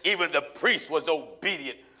faith. Even the priest was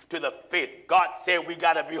obedient to the faith. God said we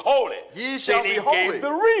got to be holy. Ye shall Then be he holy. gave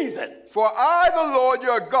the reason. For I, the Lord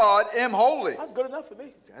your God, am holy. That's good enough for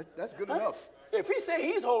me. That's good enough. If he say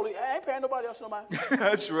he's holy, I ain't paying nobody else no mind.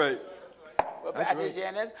 That's right. Well, That's Pastor right.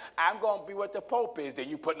 Jennings, I'm going to be what the Pope is. Then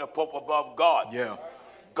you putting the Pope above God. Yeah.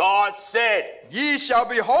 God said. Ye shall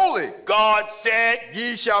be holy. God said.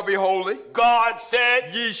 Ye shall be holy. God said.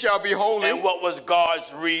 Ye shall be holy. And what was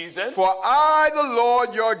God's reason? For I, the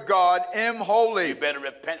Lord your God, am holy. You better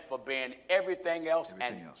repent for being everything else and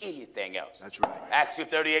Everything else. anything else. That's right. Acts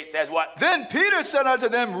 2:38 says what? Then Peter said unto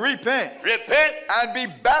them, repent Repent and be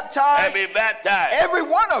baptized, and be baptized. every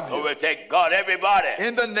one of So you, we take God, everybody,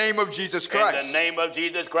 in the name of Jesus in Christ, the name of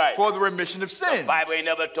Jesus Christ. for the remission of The sins. Bible ain't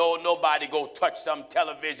never told nobody go touch some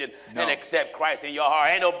television No. and accept Christ in your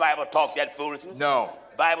heart. Ain't no Bible talk that foolishness. No.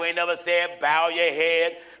 Bible ain't never said bow your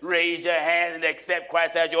head, raise your hands, and accept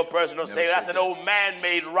Christ as your personal Never Savior. said That's an that. old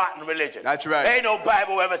man-made rotten religion. That's right. Ain't no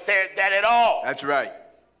Bible ever said that at all. That's right.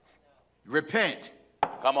 Repent.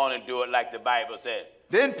 Come on and do it like the Bible says.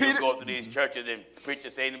 Then You Peter, go to these churches and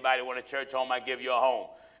preachers say, anybody want a church home, I give you a home.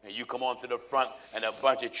 And you come on to the front and a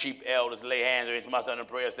bunch of cheap elders lay hands on you. My son in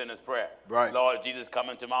prayer, sinner's prayer. Right. Lord Jesus, come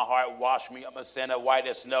into my heart, wash me. I'm a sinner, white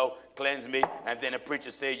as snow, cleanse me. And then the preacher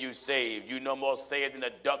say you saved. You no more saved than a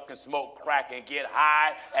duck can smoke crack and get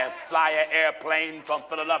high and fly an airplane from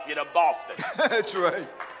Philadelphia to Boston. that's right.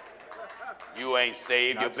 You ain't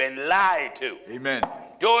saved. That's- You've been lied to. Amen.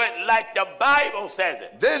 Do it like the Bible says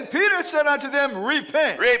it. Then Peter said unto them,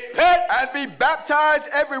 Repent. Repent. And be baptized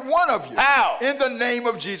every one of you. How? In the name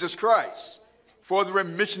of Jesus Christ, for the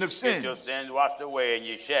remission of Get sins. your sins washed away, and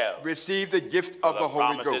ye shall Receive the gift of the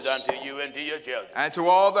Holy promises Ghost. unto you and to your children, And to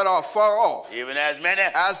all that are far off, even as many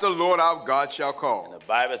as the Lord our God shall call. the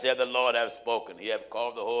Bible said the Lord hath spoken. He hath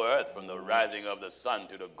called the whole earth from the rising of the sun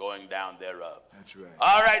to the going down thereof. That's right.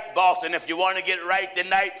 All right, Boston, if you want to get right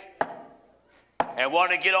tonight and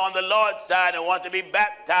want to get on the Lord's side and want to be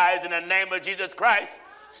baptized in the name of Jesus Christ,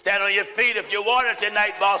 stand on your feet if you want it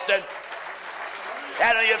tonight, Boston.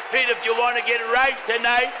 Stand on your feet if you want to get right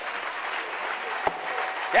tonight.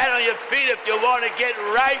 Stand on your feet if you want to get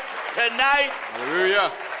right tonight.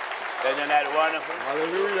 Hallelujah. Isn't that wonderful?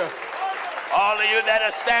 Hallelujah. All of you that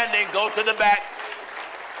are standing, go to the back.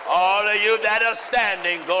 All of you that are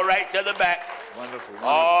standing, go right to the back. Wonderful.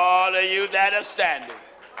 All of you that are standing,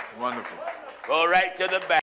 Wonderful. go right to the back.